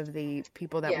 one of the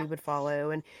people that Yeah, we would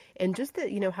follow. And just that,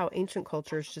 how ancient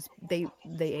cultures just, they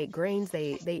ate grains,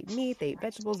 they ate meat, they ate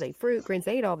vegetables, they ate fruit, grains,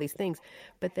 they ate all these things,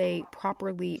 but they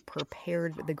properly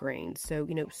prepared the grains. So,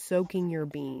 soaking your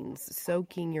beans,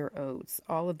 soaking your oats,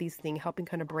 all of these things, helping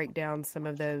kind of break down some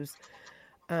of those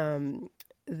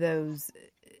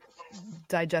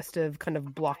digestive kind of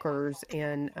blockers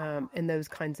and those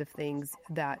kinds of things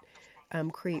that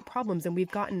create problems. And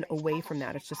we've gotten away from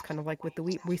that. It's just kind of like with the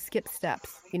wheat, we skip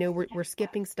steps. We're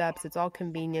skipping steps. It's all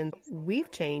convenient.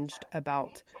 We've changed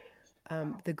about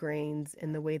the grains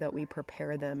and the way that we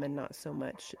prepare them, and not so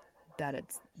much that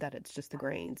it's just the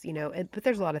grains. But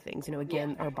there's a lot of things. yeah,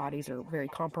 Again, our bodies are very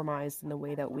compromised in the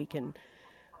way that we can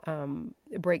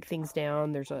break things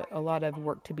down. There's a lot of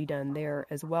work to be done there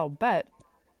as well. But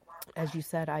as you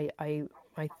said, I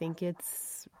think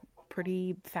it's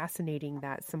pretty fascinating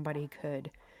that somebody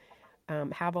could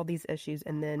have all these issues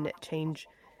and then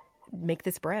make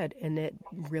this bread, and it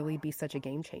really be such a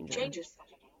game changer. changes.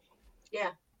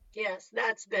 Yeah, yes,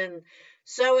 that's been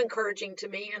so encouraging to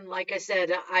me. And like I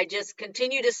said, I just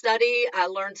continue to study. I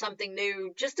learn something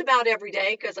new just about every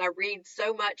day because I read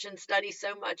so much and study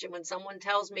so much. And when someone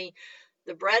tells me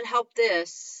the bread helped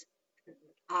this,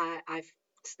 I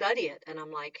study it, and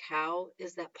I'm like, how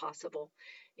is that possible?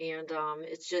 And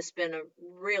it's just been a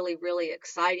really, really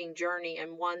exciting journey,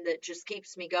 and one that just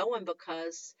keeps me going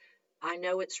because I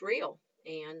know it's real.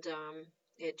 And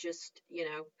it just,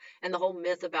 and the whole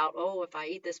myth about, oh, if I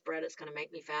eat this bread, it's going to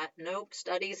make me fat. Nope.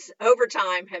 Studies over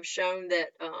time have shown that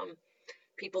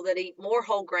people that eat more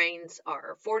whole grains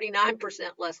are 49%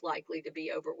 less likely to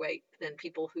be overweight than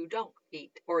people who don't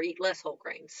eat or eat less whole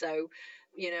grains. So,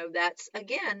 that's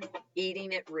again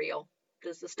eating it real.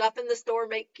 Does the stuff in the store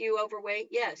make you overweight?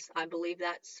 Yes, I believe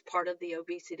that's part of the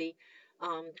obesity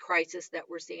crisis that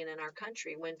we're seeing in our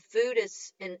country. When food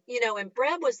is, and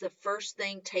bread was the first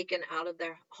thing taken out of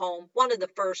their home, one of the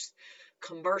first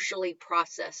commercially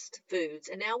processed foods.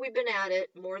 And now we've been at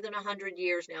it more than 100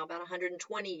 years now, about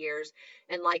 120 years.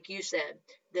 And like you said,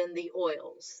 then the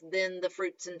oils, then the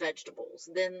fruits and vegetables,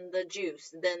 then the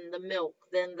juice, then the milk,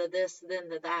 then the this, then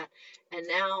the that. And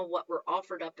now what we're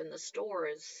offered up in the store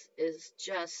is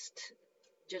just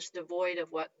devoid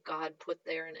of what God put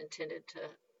there and intended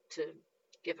to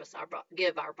give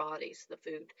our bodies the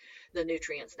food, the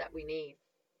nutrients that we need.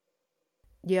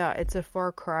 Yeah, it's a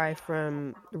far cry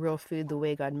from real food the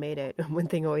way God made it. One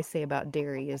thing I always say about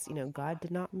dairy is, God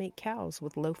did not make cows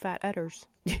with low fat udders.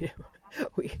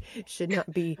 We should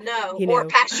not be, No, you or know,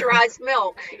 pasteurized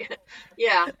milk.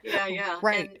 Yeah, yeah, yeah.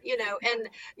 right. And you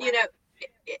know,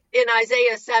 in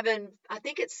Isaiah 7, I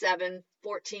think it's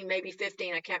 7:14, maybe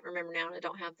 15, I can't remember now, and I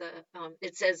don't have the,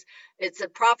 it says, it's a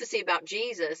prophecy about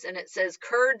Jesus, and it says,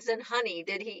 curds and honey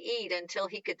did he eat until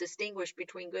he could distinguish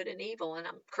between good and evil. And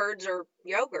curds are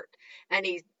yogurt. And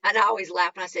I always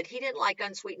laugh, and I said, he didn't like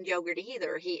unsweetened yogurt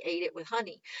either. He ate it with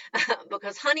honey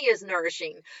because honey is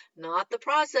nourishing, not the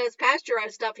processed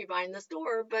pasteurized stuff you buy in the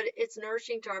store, but it's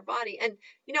nourishing to our body. And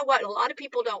you know what a lot of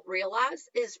people don't realize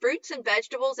is fruits and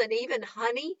vegetables and even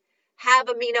honey have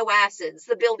amino acids,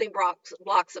 the building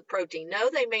blocks of protein. No,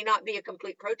 they may not be a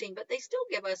complete protein, but they still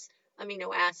give us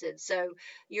amino acids. So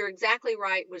you're exactly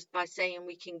right was by saying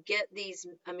we can get these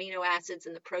amino acids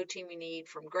and the protein we need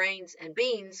from grains and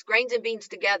beans. Grains and beans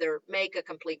together make a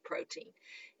complete protein.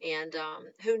 And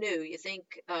who knew? You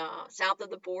think south of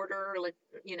the border,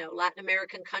 Latin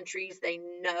American countries, they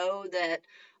know that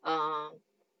uh,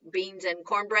 beans and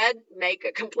cornbread make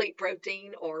a complete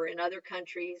protein, or in other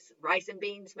countries, rice and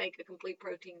beans make a complete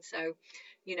protein. So,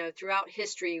 throughout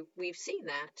history, we've seen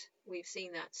that. We've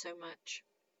seen that so much.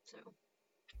 So,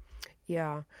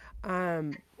 Yeah.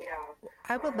 Um,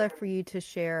 I would love for you to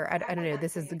share. I don't know.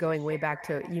 This is going way back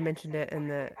to you mentioned it in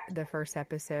the first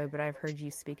episode, but I've heard you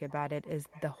speak about it. Is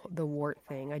the wart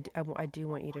thing? I do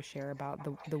want you to share about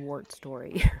the wart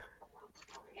story.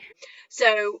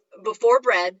 so before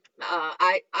bread,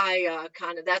 I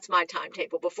kind of, that's my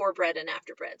timetable, before bread and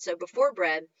after bread. So before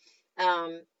bread,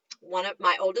 um, one of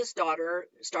my oldest daughter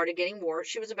started getting warts.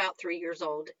 She was about 3 years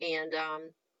old, and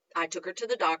I took her to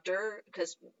the doctor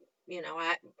because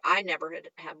I never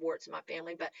had warts in my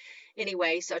family. But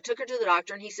anyway, so I took her to the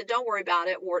doctor, and he said, "Don't worry about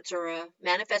it. Warts are a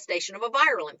manifestation of a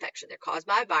viral infection. They're caused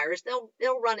by a virus.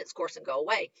 They'll run its course and go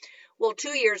away." Well,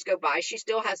 2 years go by. She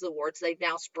still has the warts. They've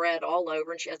now spread all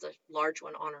over, and she has a large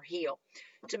one on her heel.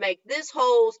 To make this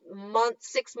whole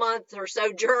 6 months or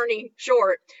so journey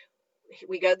short,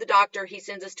 we go to the doctor. He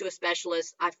sends us to a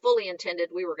specialist. I fully intended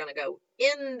we were going to go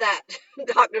in that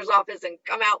doctor's office and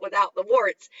come out without the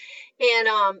warts. And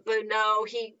but no,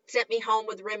 he sent me home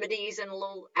with remedies and a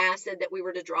little acid that we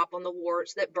were to drop on the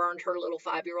warts that burned her little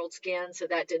 5-year-old skin. So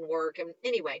that didn't work. And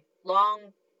anyway,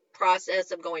 long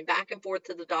process of going back and forth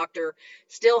to the doctor,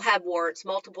 still had warts,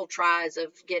 multiple tries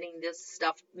of getting this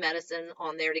stuff medicine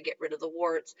on there to get rid of the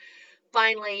warts.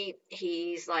 Finally,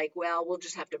 he's like, well, we'll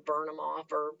just have to burn them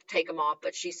off or take them off.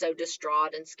 But she's so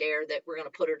distraught and scared that we're going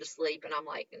to put her to sleep. And I'm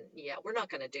like, yeah, we're not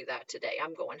going to do that today.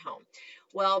 I'm going home.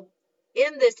 Well,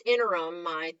 in this interim,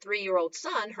 my 3-year-old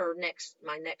son,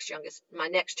 my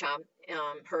next child,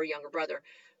 her younger brother,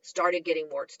 started getting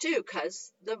warts too,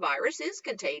 because the virus is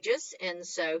contagious. And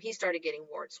so he started getting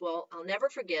warts. Well, I'll never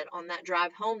forget, on that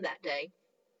drive home that day,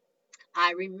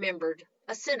 I remembered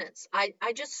a sentence. I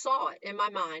just saw it in my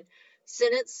mind.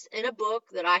 Sentence in a book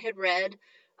that I had read.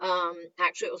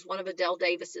 Actually, it was one of Adele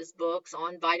Davis's books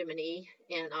on vitamin E,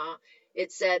 and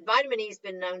it said vitamin E's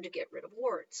been known to get rid of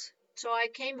warts. So I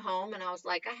came home and I was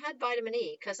like, I had vitamin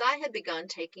E because I had begun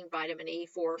taking vitamin E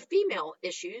for female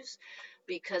issues,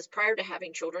 because prior to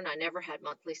having children, I never had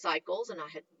monthly cycles, and I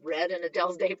had read in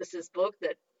Adele Davis's book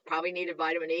that probably needed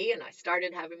vitamin E, and I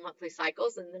started having monthly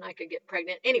cycles, and then I could get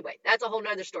pregnant. Anyway, that's a whole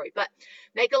nother story. But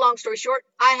make a long story short,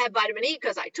 I had vitamin E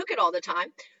because I took it all the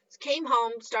time. Came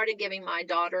home, started giving my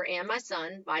daughter and my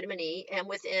son vitamin E, and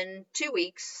within 2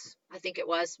 weeks, I think it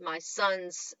was, my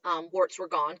son's warts were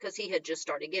gone because he had just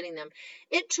started getting them.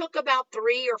 It took about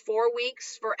 3 or 4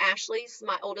 weeks for Ashley's,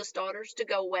 my oldest daughter's, to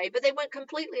go away, but they went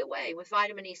completely away with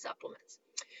vitamin E supplements.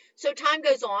 So time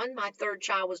goes on. My third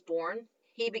child was born.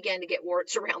 He began to get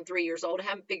warts around 3 years old. I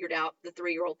haven't figured out the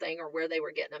 3-year-old thing or where they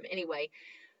were getting them. Anyway,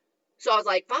 so I was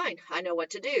like, fine, I know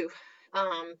what to do.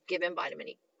 Give him vitamin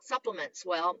E supplements.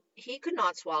 Well, he could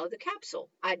not swallow the capsule.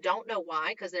 I don't know why,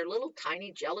 because they're little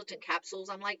tiny gelatin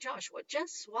capsules. I'm like, Joshua,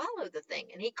 just swallow the thing.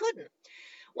 And he couldn't.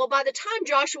 Well, by the time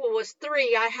Joshua was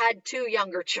 3, I had 2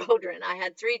 younger children. I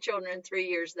had 3 children in 3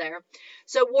 years there.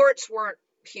 So warts weren't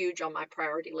huge on my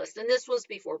priority list. And this was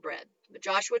before bread. But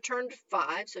Joshua turned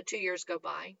 5, so 2 years go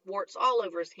by. Warts all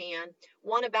over his hand,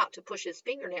 one about to push his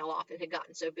fingernail off. It had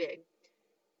gotten so big.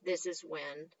 This is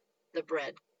when the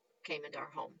bread came into our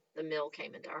home. The mill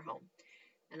came into our home.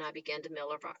 And I began to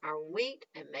mill our own wheat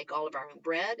and make all of our own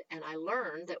bread. And I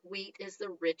learned that wheat is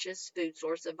the richest food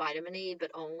source of vitamin E,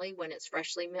 but only when it's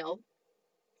freshly milled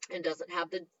and doesn't have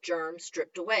the germs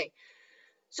stripped away.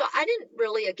 So I didn't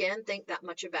really, again, think that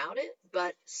much about it.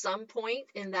 But some point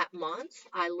in that month,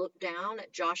 I looked down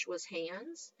at Joshua's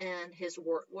hands and his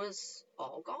wart was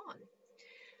all gone.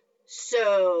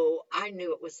 So I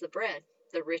knew it was the bread,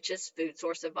 the richest food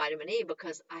source of vitamin E,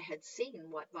 because I had seen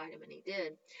what vitamin E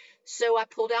did. So I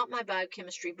pulled out my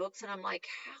biochemistry books and I'm like,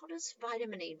 how does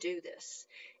vitamin E do this?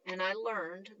 And I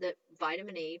learned that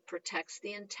vitamin E protects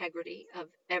the integrity of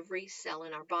every cell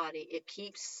in our body. It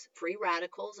keeps free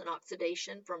radicals and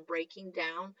oxidation from breaking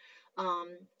down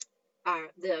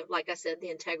like I said, the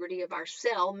integrity of our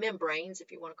cell membranes,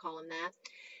 if you want to call them that.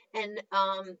 And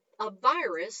a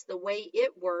virus, the way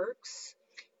it works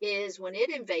is when it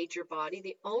invades your body,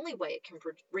 the only way it can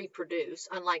reproduce,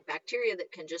 unlike bacteria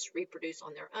that can just reproduce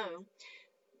on their own,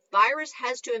 virus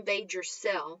has to invade your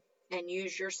cell and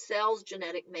use your cell's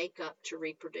genetic makeup to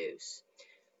reproduce.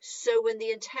 So when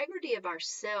the integrity of our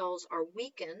cells are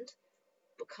weakened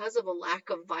because of a lack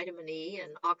of vitamin E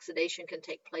and oxidation can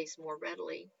take place more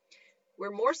readily,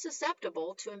 we're more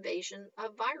susceptible to invasion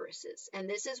of viruses. And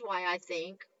this is why I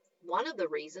think one of the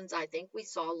reasons I think we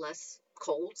saw less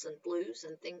colds and flus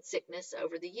and sickness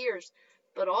over the years,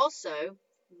 but also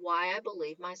why I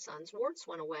believe my son's warts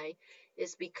went away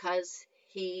is because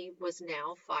he was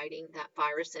now fighting that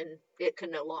virus and it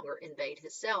could no longer invade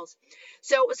his cells.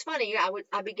 So it was funny.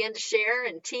 I began to share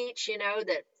and teach,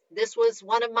 that this was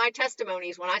one of my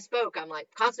testimonies when I spoke. I'm like,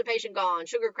 constipation gone,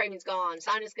 sugar cravings gone,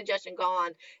 sinus congestion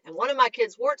gone, and one of my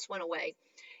kids' warts went away.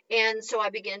 And so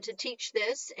I began to teach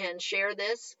this and share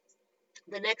this.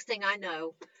 The next thing I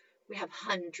know, we have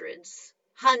hundreds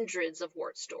of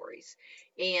wart stories.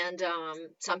 And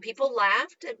some people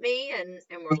laughed at me and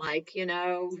were like,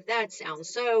 that sounds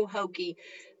so hokey.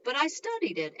 But I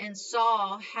studied it and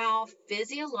saw how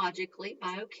physiologically,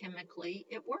 biochemically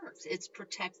it works. It's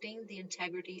protecting the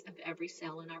integrity of every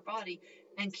cell in our body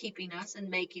and keeping us and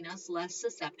making us less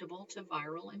susceptible to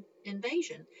viral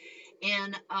invasion.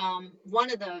 And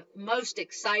one of the most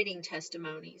exciting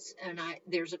testimonies, and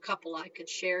there's a couple I could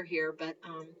share here, but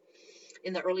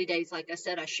in the early days, like I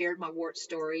said, I shared my wart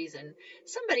stories, and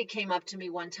somebody came up to me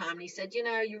one time and he said,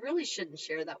 you really shouldn't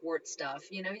share that wart stuff.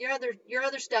 Your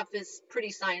other stuff is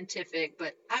pretty scientific,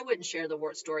 but I wouldn't share the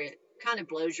wart story. It kind of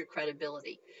blows your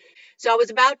credibility. So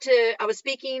I was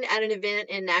speaking at an event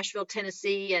in Nashville,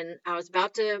 Tennessee, and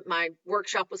my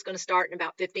workshop was going to start in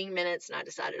about 15 minutes. And I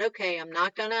decided, okay, I'm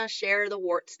not going to share the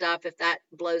wart stuff if that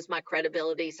blows my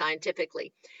credibility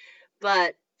scientifically.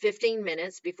 But 15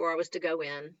 minutes before I was to go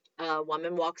in, a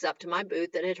woman walks up to my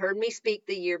booth that had heard me speak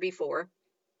the year before,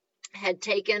 had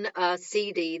taken a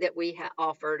CD that we had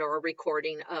offered or a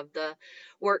recording of the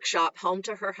workshop home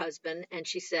to her husband. And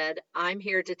she said, I'm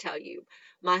here to tell you,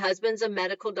 my husband's a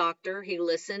medical doctor. He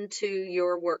listened to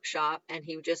your workshop and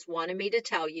he just wanted me to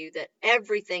tell you that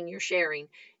everything you're sharing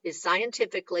is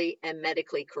scientifically and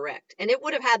medically correct. And it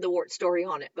would have had the wart story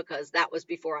on it because that was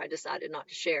before I decided not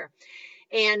to share.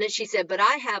 And she said, but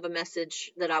I have a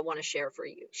message that I want to share for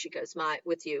you. She goes, my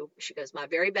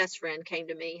very best friend came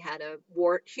to me, had a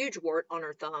huge wart on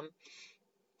her thumb,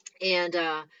 and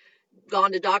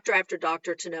gone to doctor after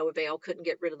doctor to no avail, couldn't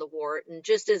get rid of the wart. And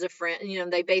just as a friend,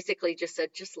 they basically just said,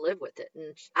 just live with it.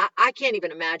 And I can't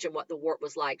even imagine what the wart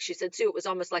was like. She said, Sue, it was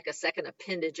almost like a second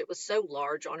appendage. It was so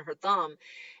large on her thumb.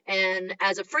 And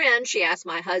as a friend, she asked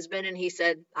my husband, and he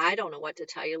said, I don't know what to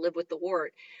tell you, live with the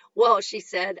wart. Well, she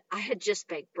said, I had just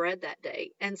baked bread that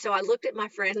day. And so I looked at my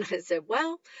friend and I said,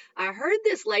 well, I heard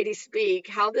this lady speak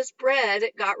how this bread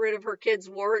got rid of her kids'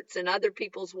 warts and other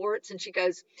people's warts. And she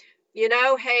goes,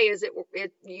 hey,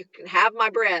 you can have my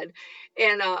bread.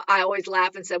 And I always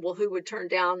laugh and said, well, who would turn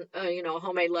down, a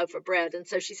homemade loaf of bread? And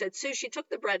so she said, Sue, she took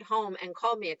the bread home and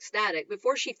called me ecstatic.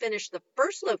 Before she finished the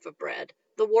first loaf of bread,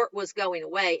 the wart was going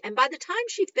away. And by the time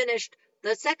she finished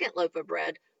the second loaf of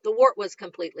bread, the wart was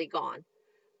completely gone.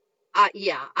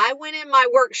 I went in my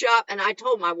workshop and I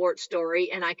told my wart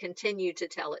story, and I continue to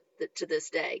tell it to this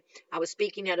day. I was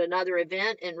speaking at another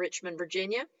event in Richmond,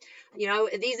 Virginia. You know,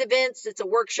 at these events, it's a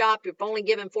workshop. You're only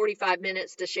given 45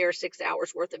 minutes to share 6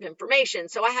 hours worth of information.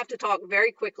 So I have to talk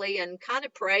very quickly and kind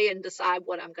of pray and decide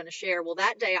what I'm going to share. Well,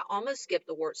 that day I almost skipped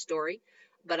the wart story,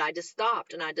 but I just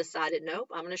stopped and I decided, nope,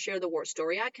 I'm going to share the wart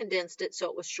story. I condensed it so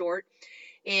it was short,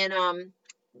 and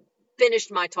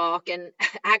finished my talk, and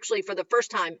actually for the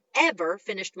first time ever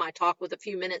finished my talk with a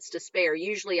few minutes to spare.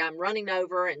 Usually I'm running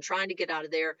over and trying to get out of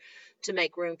there to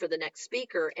make room for the next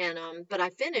speaker, and but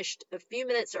I finished a few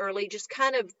minutes early, just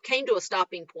kind of came to a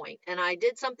stopping point, and I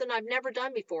did something I've never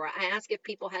done before. I asked if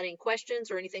people had any questions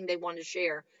or anything they wanted to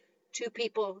share. Two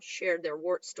people shared their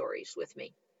wart stories with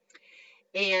me,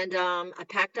 and I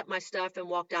packed up my stuff and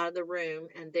walked out of the room,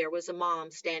 and there was a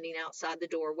mom standing outside the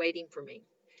door waiting for me.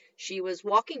 She was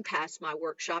walking past my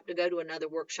workshop to go to another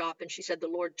workshop, and she said the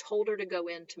Lord told her to go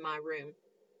into my room.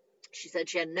 She said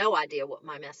she had no idea what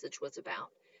my message was about.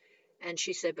 And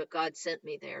she said, but God sent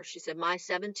me there. She said, my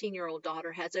 17-year-old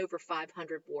daughter has over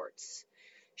 500 warts.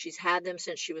 She's had them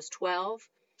since she was 12.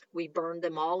 We burned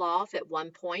them all off at one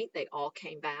point. They all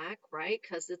came back, right?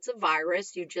 Because it's a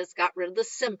virus. You just got rid of the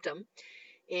symptom.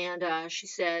 And she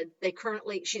said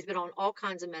she's been on all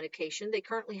kinds of medication. They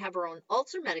currently have her on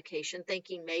ulcer medication,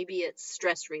 thinking maybe it's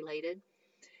stress related.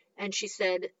 And she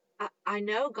said, I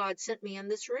know God sent me in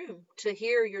this room to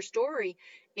hear your story.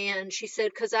 And she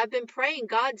said, because I've been praying,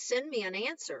 God, send me an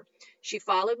answer. She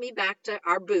followed me back to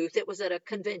our booth. It was at a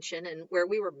convention, and where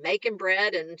we were making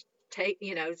bread and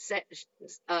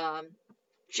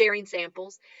sharing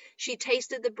samples. She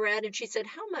tasted the bread and she said,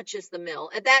 how much is the mill?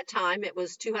 At that time, it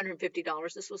was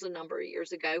 $250. This was a number of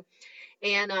years ago.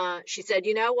 And she said,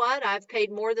 you know what? I've paid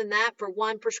more than that for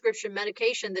one prescription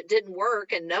medication that didn't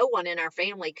work and no one in our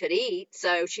family could eat.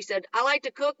 So she said, I like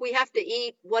to cook. We have to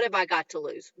eat. What have I got to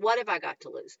lose? What have I got to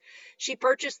lose? She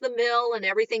purchased the mill and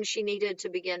everything she needed to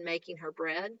begin making her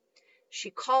bread.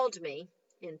 She called me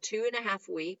in 2.5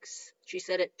 weeks. She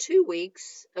said at 2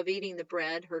 weeks of eating the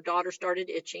bread, her daughter started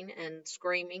itching and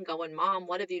screaming, going, Mom,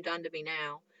 what have you done to me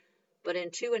now? But in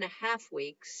 2.5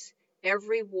 weeks,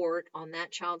 every wart on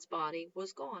that child's body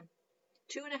was gone.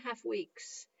 2.5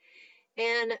 weeks.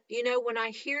 And, you know, when I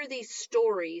hear these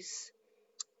stories,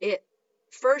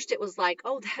 first it was like,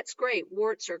 oh, that's great,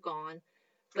 warts are gone.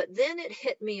 But then it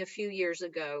hit me a few years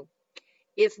ago.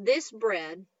 If this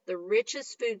bread, the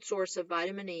richest food source of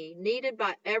vitamin E, needed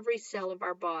by every cell of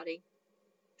our body,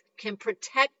 can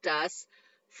protect us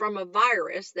from a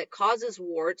virus that causes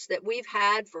warts that we've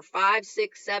had for 5,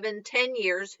 6, 7, 10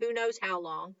 years, who knows how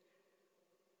long,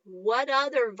 what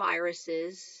other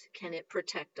viruses can it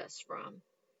protect us from?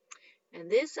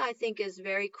 And this, I think, is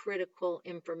very critical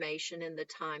information in the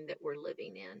time that we're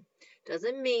living in.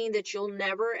 Doesn't mean that you'll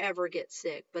never, ever get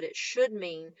sick, but it should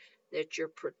mean that you're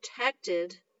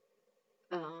protected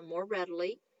more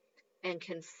readily and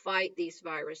can fight these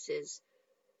viruses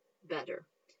better.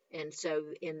 And so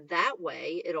in that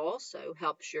way, it also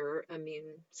helps your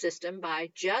immune system by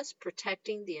just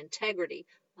protecting the integrity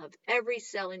of every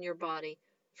cell in your body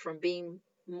from being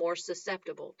more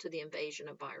susceptible to the invasion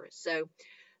of virus. So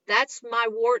that's my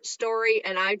wart story.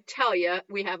 And I tell you,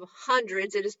 we have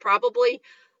hundreds. It is probably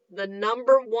the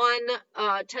number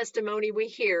one testimony we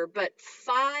hear, but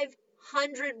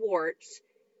 500 warts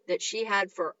that she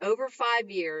had for over 5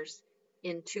 years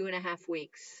in 2.5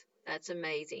 weeks. That's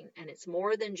amazing. And it's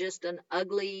more than just an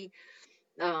ugly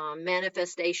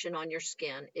manifestation on your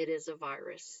skin. It is a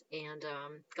virus. And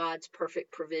God's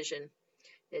perfect provision,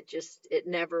 it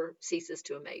never ceases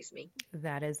to amaze me.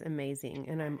 That is amazing.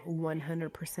 And I'm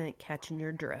 100% catching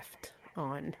your drift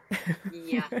on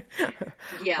Yeah.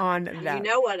 Yeah. on You that.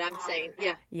 know what I'm saying.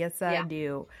 Yeah. Yes, I Yeah.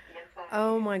 do.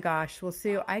 Oh my gosh. Well,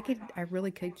 Sue, I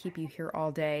really could keep you here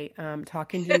all day,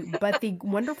 talking to you. But the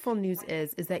wonderful news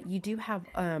is that you do have,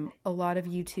 a lot of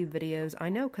YouTube videos. I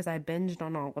know because I binged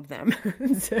on all of them.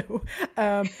 So,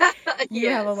 you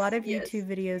have a lot Yes. of Yes. YouTube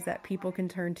videos that people can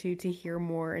turn to hear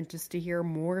more and just to hear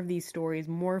more of these stories,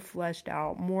 more fleshed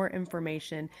out, more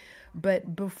information.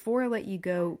 But before I let you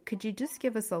go, could you just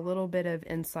give us a little bit of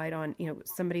insight on,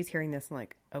 somebody's hearing this and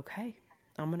like, okay,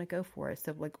 I'm going to go for it.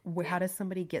 So, like, Yeah. how does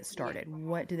somebody get Yeah. started?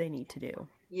 What do they need to do?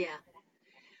 Yeah.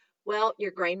 Well,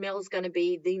 your grain mill is going to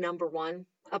be the number one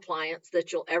appliance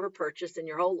that you'll ever purchase in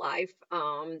your whole life.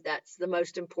 That's the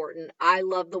most important. I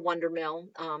love the Wonder Mill.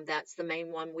 That's the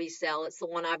main one we sell. It's the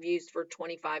one I've used for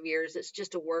 25 years. It's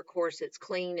just a workhorse. It's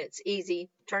clean. It's easy.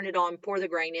 Turn it on, pour the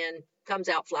grain in, comes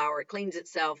out flour. It cleans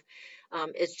itself.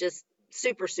 It's just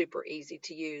super, super easy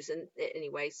to use. And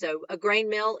anyway, so a grain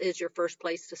mill is your first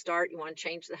place to start. You want to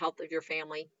change the health of your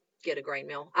family. get a grain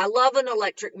mill. I love an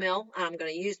electric mill. I'm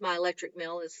going to use my electric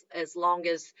mill as long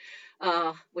as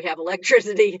we have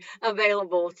electricity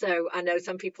available. So I know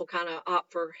some people kind of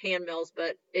opt for hand mills,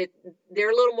 but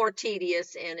they're a little more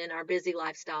tedious. And in our busy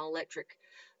lifestyle, electric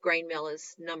grain mill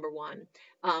is number one.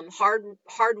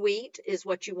 Hard wheat is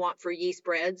what you want for yeast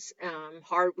breads.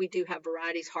 We do have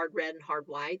varieties, hard red and hard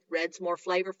white. Red's more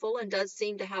flavorful and does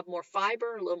seem to have more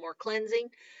fiber, a little more cleansing.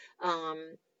 Um,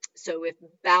 so if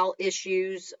bowel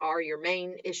issues are your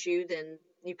main issue, then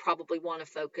you probably want to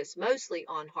focus mostly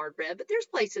on hard red. But there's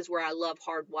places where I love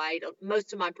hard white.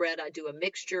 Most of my bread, I do a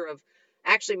mixture of.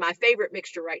 Actually, my favorite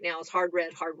mixture right now is hard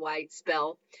red, hard white,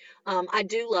 spelt. I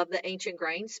do love the ancient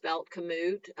grain, spelt,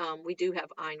 kamut. We do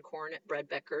have einkorn at Bread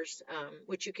Becker's,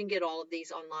 which you can get all of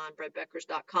these online,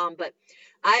 breadbeckers.com. But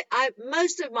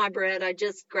most of my bread, I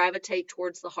just gravitate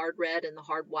towards the hard red and the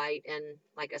hard white, and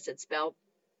like I said, spelt.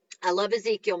 I love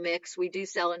Ezekiel mix. We do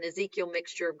sell an Ezekiel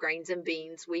mixture of grains and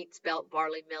beans, wheat, spelt,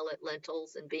 barley, millet,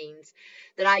 lentils, and beans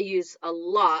that I use a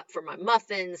lot for my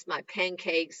muffins, my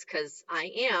pancakes, because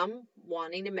I am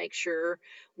wanting to make sure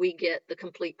we get the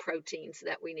complete proteins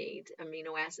that we need,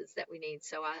 amino acids that we need.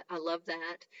 So I love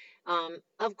that.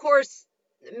 Of course,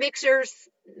 mixers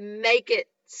make it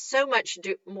so much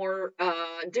more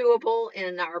doable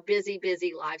in our busy,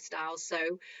 busy lifestyle. So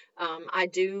I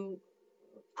do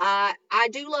I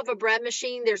do love a bread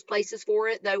machine. There's places for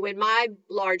it, though. In my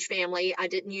large family, I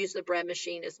didn't use the bread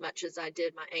machine as much as I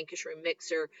did my Anchorage room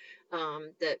mixer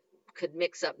that could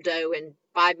mix up dough in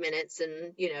 5 minutes.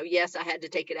 And, yes, I had to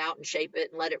take it out and shape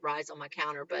it and let it rise on my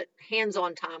counter. But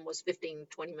hands-on time was 15,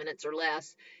 20 minutes or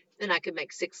less. And I could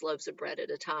make 6 loaves of bread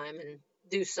at a time and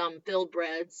do some filled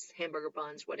breads, hamburger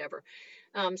buns, whatever.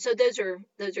 So those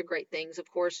are great things. Of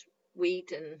course,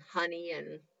 wheat and honey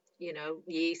and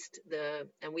yeast,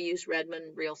 and we use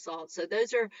Redmond real salt. So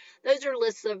those are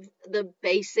lists of the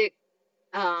basic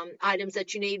items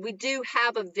that you need. We do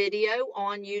have a video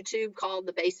on YouTube called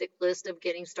The Basic List of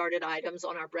Getting Started Items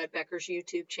on our Bread Becker's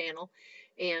YouTube channel.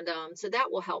 And so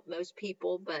that will help most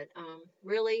people. But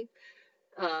really,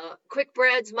 quick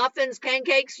breads, muffins,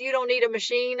 pancakes, you don't need a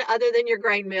machine other than your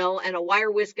grain mill and a wire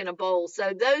whisk and a bowl.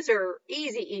 So those are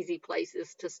easy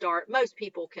places to start. Most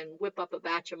people can whip up a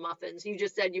batch of muffins. You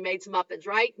just said you made some muffins,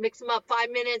 right? Mix them up 5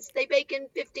 minutes. They bake in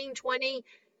 15, 20,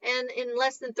 and in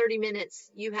less than 30 minutes,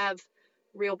 you have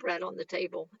real bread on the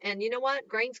table. And you know what?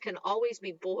 Grains can always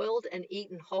be boiled and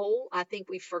eaten whole. I think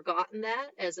we've forgotten that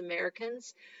as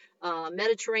Americans.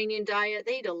 Mediterranean diet,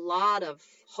 they eat a lot of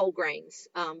whole grains,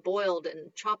 boiled,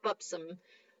 and chop up some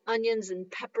onions and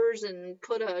peppers and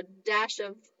put a dash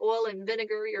of oil and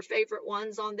vinegar, your favorite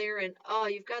ones, on there. And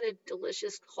you've got a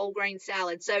delicious whole grain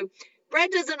salad. So bread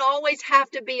doesn't always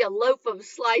have to be a loaf of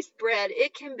sliced bread.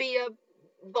 It can be a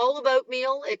bowl of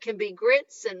oatmeal. It can be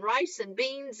grits and rice and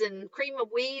beans and cream of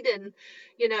wheat and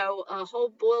a whole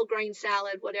boiled grain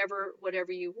salad,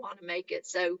 whatever you want to make it.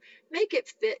 So make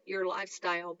it fit your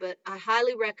lifestyle. But I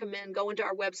highly recommend going to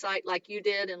our website like you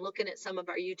did and looking at some of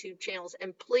our YouTube channels.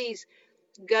 And please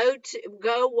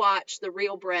go watch the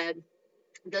Real Bread,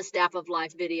 the Staff of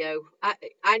Life video.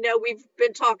 I know we've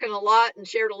been talking a lot and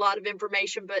shared a lot of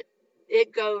information, but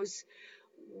it goes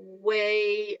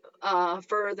way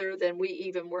further than we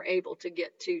even were able to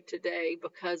get to today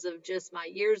because of just my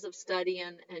years of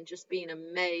studying and just being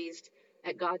amazed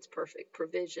at God's perfect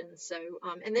provision. So,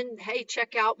 and then, hey,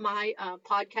 check out my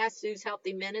podcast, Sue's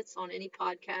Healthy Minutes, on any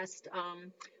podcast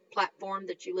platform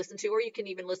that you listen to, or you can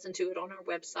even listen to it on our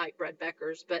website, Bread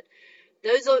Becker's. But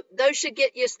those should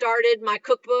get you started. My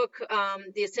cookbook,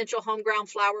 the Essential Homegrown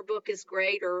Flour book, is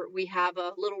great. Or we have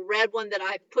a little red one that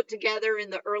I put together in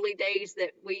the early days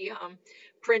that we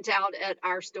print out at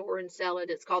our store and sell it.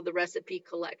 It's called the Recipe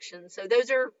Collection. So those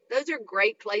are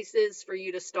great places for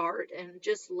you to start and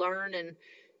just learn and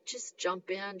just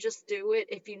jump in, just do it.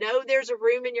 If you know there's a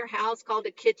room in your house called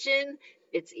a kitchen,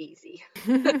 it's easy.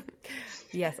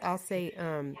 Yes, I'll say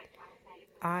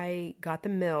I got the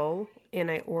mill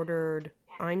and I ordered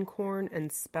einkorn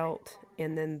and spelt,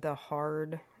 and then the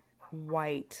hard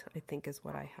white, I think is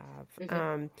what I have.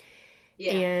 Mm-hmm.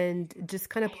 Yeah. And just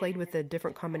kind of played with a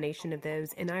different combination of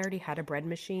those. And I already had a bread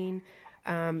machine.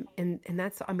 And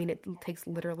that's, I mean, it takes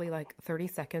literally like 30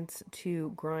 seconds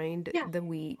to grind Yeah. the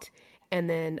wheat. And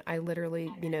then I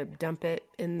literally, dump it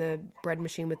in the bread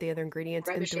machine with the other ingredients.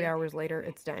 Bread And machine. 3 hours later,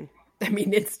 it's done. I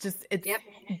mean, it's Yep.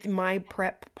 my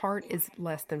prep part is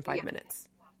less than 5 Yeah. minutes.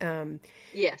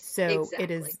 Yes, So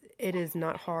exactly. it is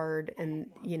not hard. And,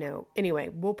 anyway,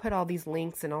 we'll put all these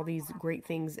links and all these great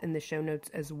things in the show notes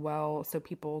as well, so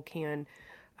people can,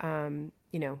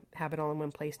 have it all in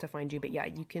one place to find you. But yeah,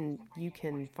 you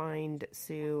can find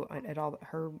Sue at all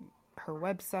her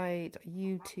website,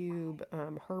 YouTube,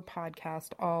 her podcast,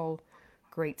 all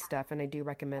great stuff. And I do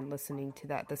recommend listening to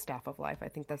that, The Staff of Life. I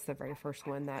think that's the very first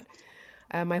one that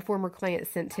my former client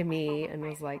sent to me and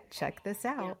was like, check this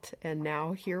Yeah. out. And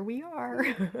now here we are.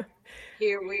 Yeah.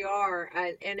 Here we are.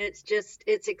 And it's just,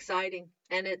 it's exciting.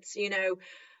 And it's,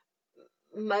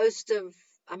 most of,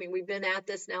 I mean, we've been at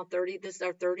this now 30, this is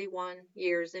our 31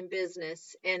 years in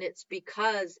business, and it's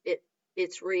because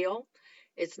it's real.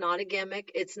 It's not a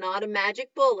gimmick. It's not a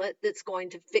magic bullet that's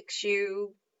going to fix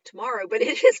you tomorrow, but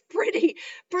it is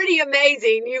pretty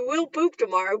amazing. You will poop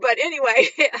tomorrow, but anyway,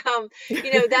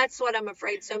 that's what I'm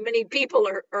afraid so many people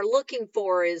are looking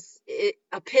for is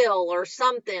a pill or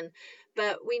something.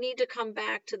 But we need to come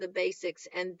back to the basics,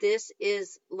 and this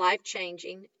is life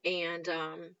changing. And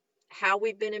how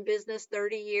we've been in business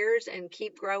 30 years and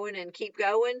keep growing and keep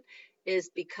going is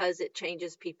because it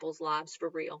changes people's lives for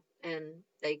real. And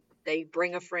they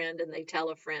bring a friend and they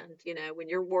tell a friend, when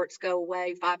your warts go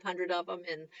away, 500 of them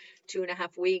in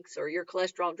 2.5 weeks, or your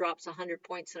cholesterol drops 100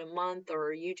 points in a month,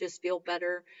 or you just feel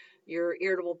better, your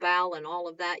irritable bowel and all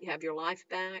of that, you have your life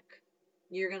back,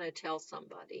 you're going to tell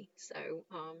somebody. So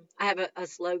I have a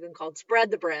slogan called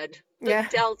spread the bread. Yeah,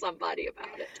 Tell somebody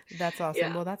about it. that's awesome.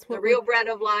 Yeah. Well, that's The what we're real bread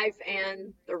of life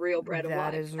and the real bread of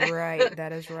that life. is right.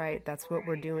 That is right. That's what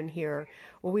we're doing here.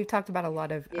 Well, we've talked about a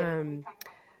lot of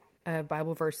Yeah.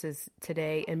 Bible verses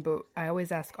today, and but I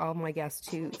always ask all my guests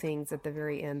two things at the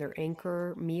very end: their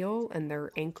anchor meal and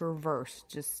their anchor verse.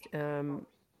 Just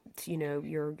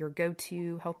your go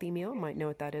to healthy meal. Might know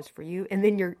what that is for you, and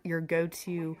then your go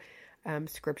to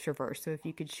scripture verse. So if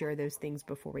you could share those things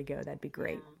before we go, that'd be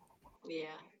great. Yeah.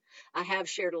 Yeah. I have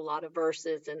shared a lot of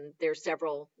verses, and there's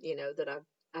several, that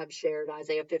I've shared.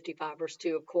 Isaiah 55 verse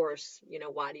 2, of course,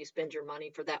 why do you spend your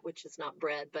money for that which is not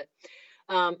bread? But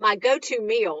my go-to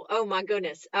meal, oh my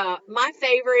goodness. My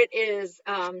favorite is,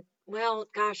 well,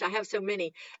 gosh, I have so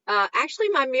many. Actually,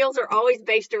 my meals are always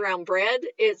based around bread.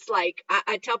 It's like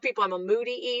I tell people I'm a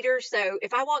moody eater. So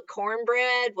if I want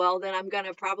cornbread, well, then I'm going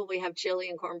to probably have chili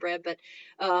and cornbread. But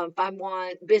if I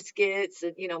want biscuits,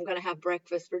 I'm going to have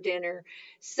breakfast for dinner.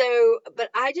 So, but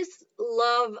I just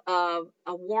love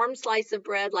a warm slice of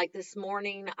bread. Like this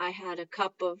morning, I had a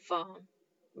cup of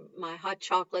my hot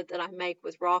chocolate that I make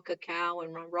with raw cacao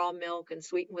and raw milk and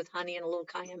sweetened with honey and a little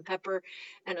cayenne pepper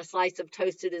and a slice of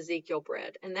toasted Ezekiel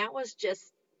bread. And that was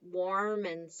just warm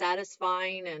and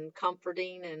satisfying and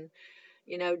comforting. And,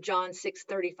 John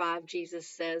 6:35, Jesus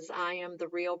says, I am the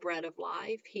real bread of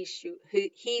life. He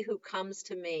who comes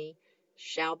to me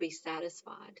shall be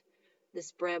satisfied.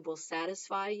 This bread will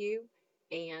satisfy you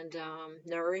and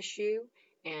nourish you.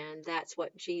 And that's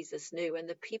what Jesus knew. And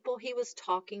the people he was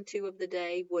talking to of the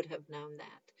day would have known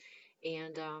that.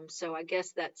 And so I guess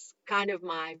that's kind of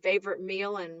my favorite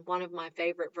meal and one of my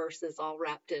favorite verses all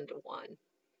wrapped into one.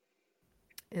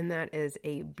 And that is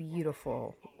a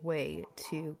beautiful way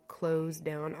to close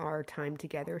down our time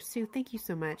together. Sue, thank you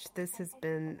so much. This has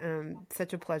been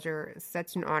such a pleasure,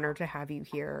 such an honor to have you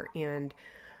here. And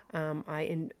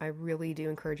I really do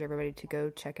encourage everybody to go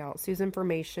check out Sue's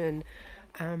information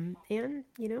and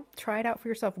try it out for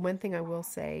yourself. One thing I will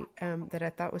say that I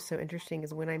thought was so interesting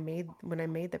is when I made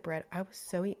the bread, I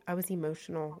was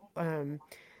emotional.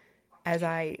 As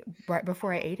I right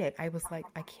before I ate it, I was like,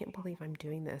 I can't believe I'm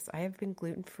doing this. I have been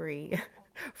gluten free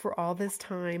for all this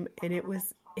time, and it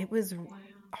was Wow.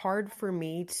 hard for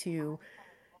me to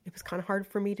it was kind of hard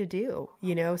for me to do.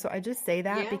 So I just say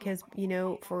that Yeah. because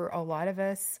for a lot of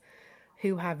us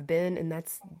who have been, and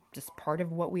that's just part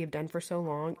of what we have done for so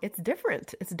long, it's different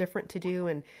to do.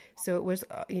 And so it was,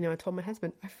 I told my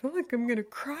husband, I feel like I'm gonna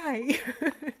cry.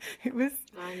 It was,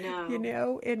 I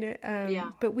know. and Yeah.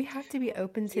 but we have to be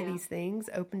open to Yeah. these things,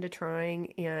 open to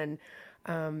trying. And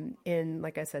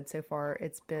like I said, so far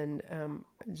it's been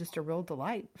just a real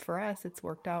delight for us. It's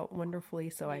worked out wonderfully,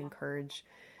 so I Yeah. encourage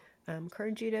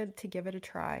you to give it a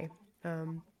try.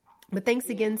 But thanks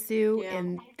Yeah. again, Sue, Yeah.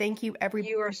 and thank you every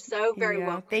You are so very yeah,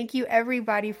 welcome. thank you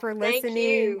everybody for Thank listening.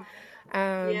 you.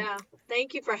 Um, Yeah,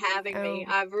 thank you for having me.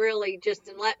 oh I've really just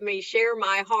let me share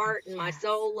my heart and my yes,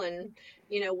 soul and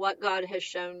what God has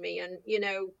shown me. And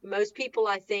most people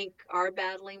I think are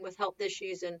battling with health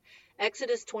issues, and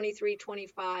Exodus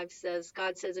 23:25 says,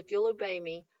 God says, if you'll obey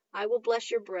me, I will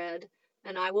bless your bread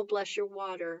and I will bless your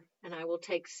water and I will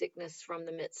take sickness from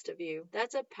the midst of you.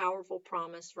 That's a powerful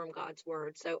promise from God's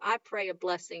word. So I pray a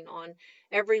blessing on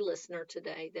every listener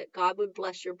today, that God would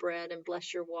bless your bread and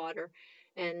bless your water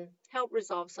and help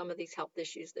resolve some of these health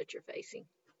issues that you're facing.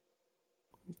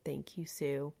 thank you,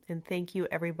 Sue, and thank you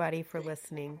everybody for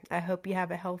listening. I hope you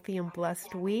have a healthy and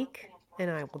blessed week, and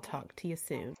I will talk to you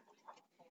soon.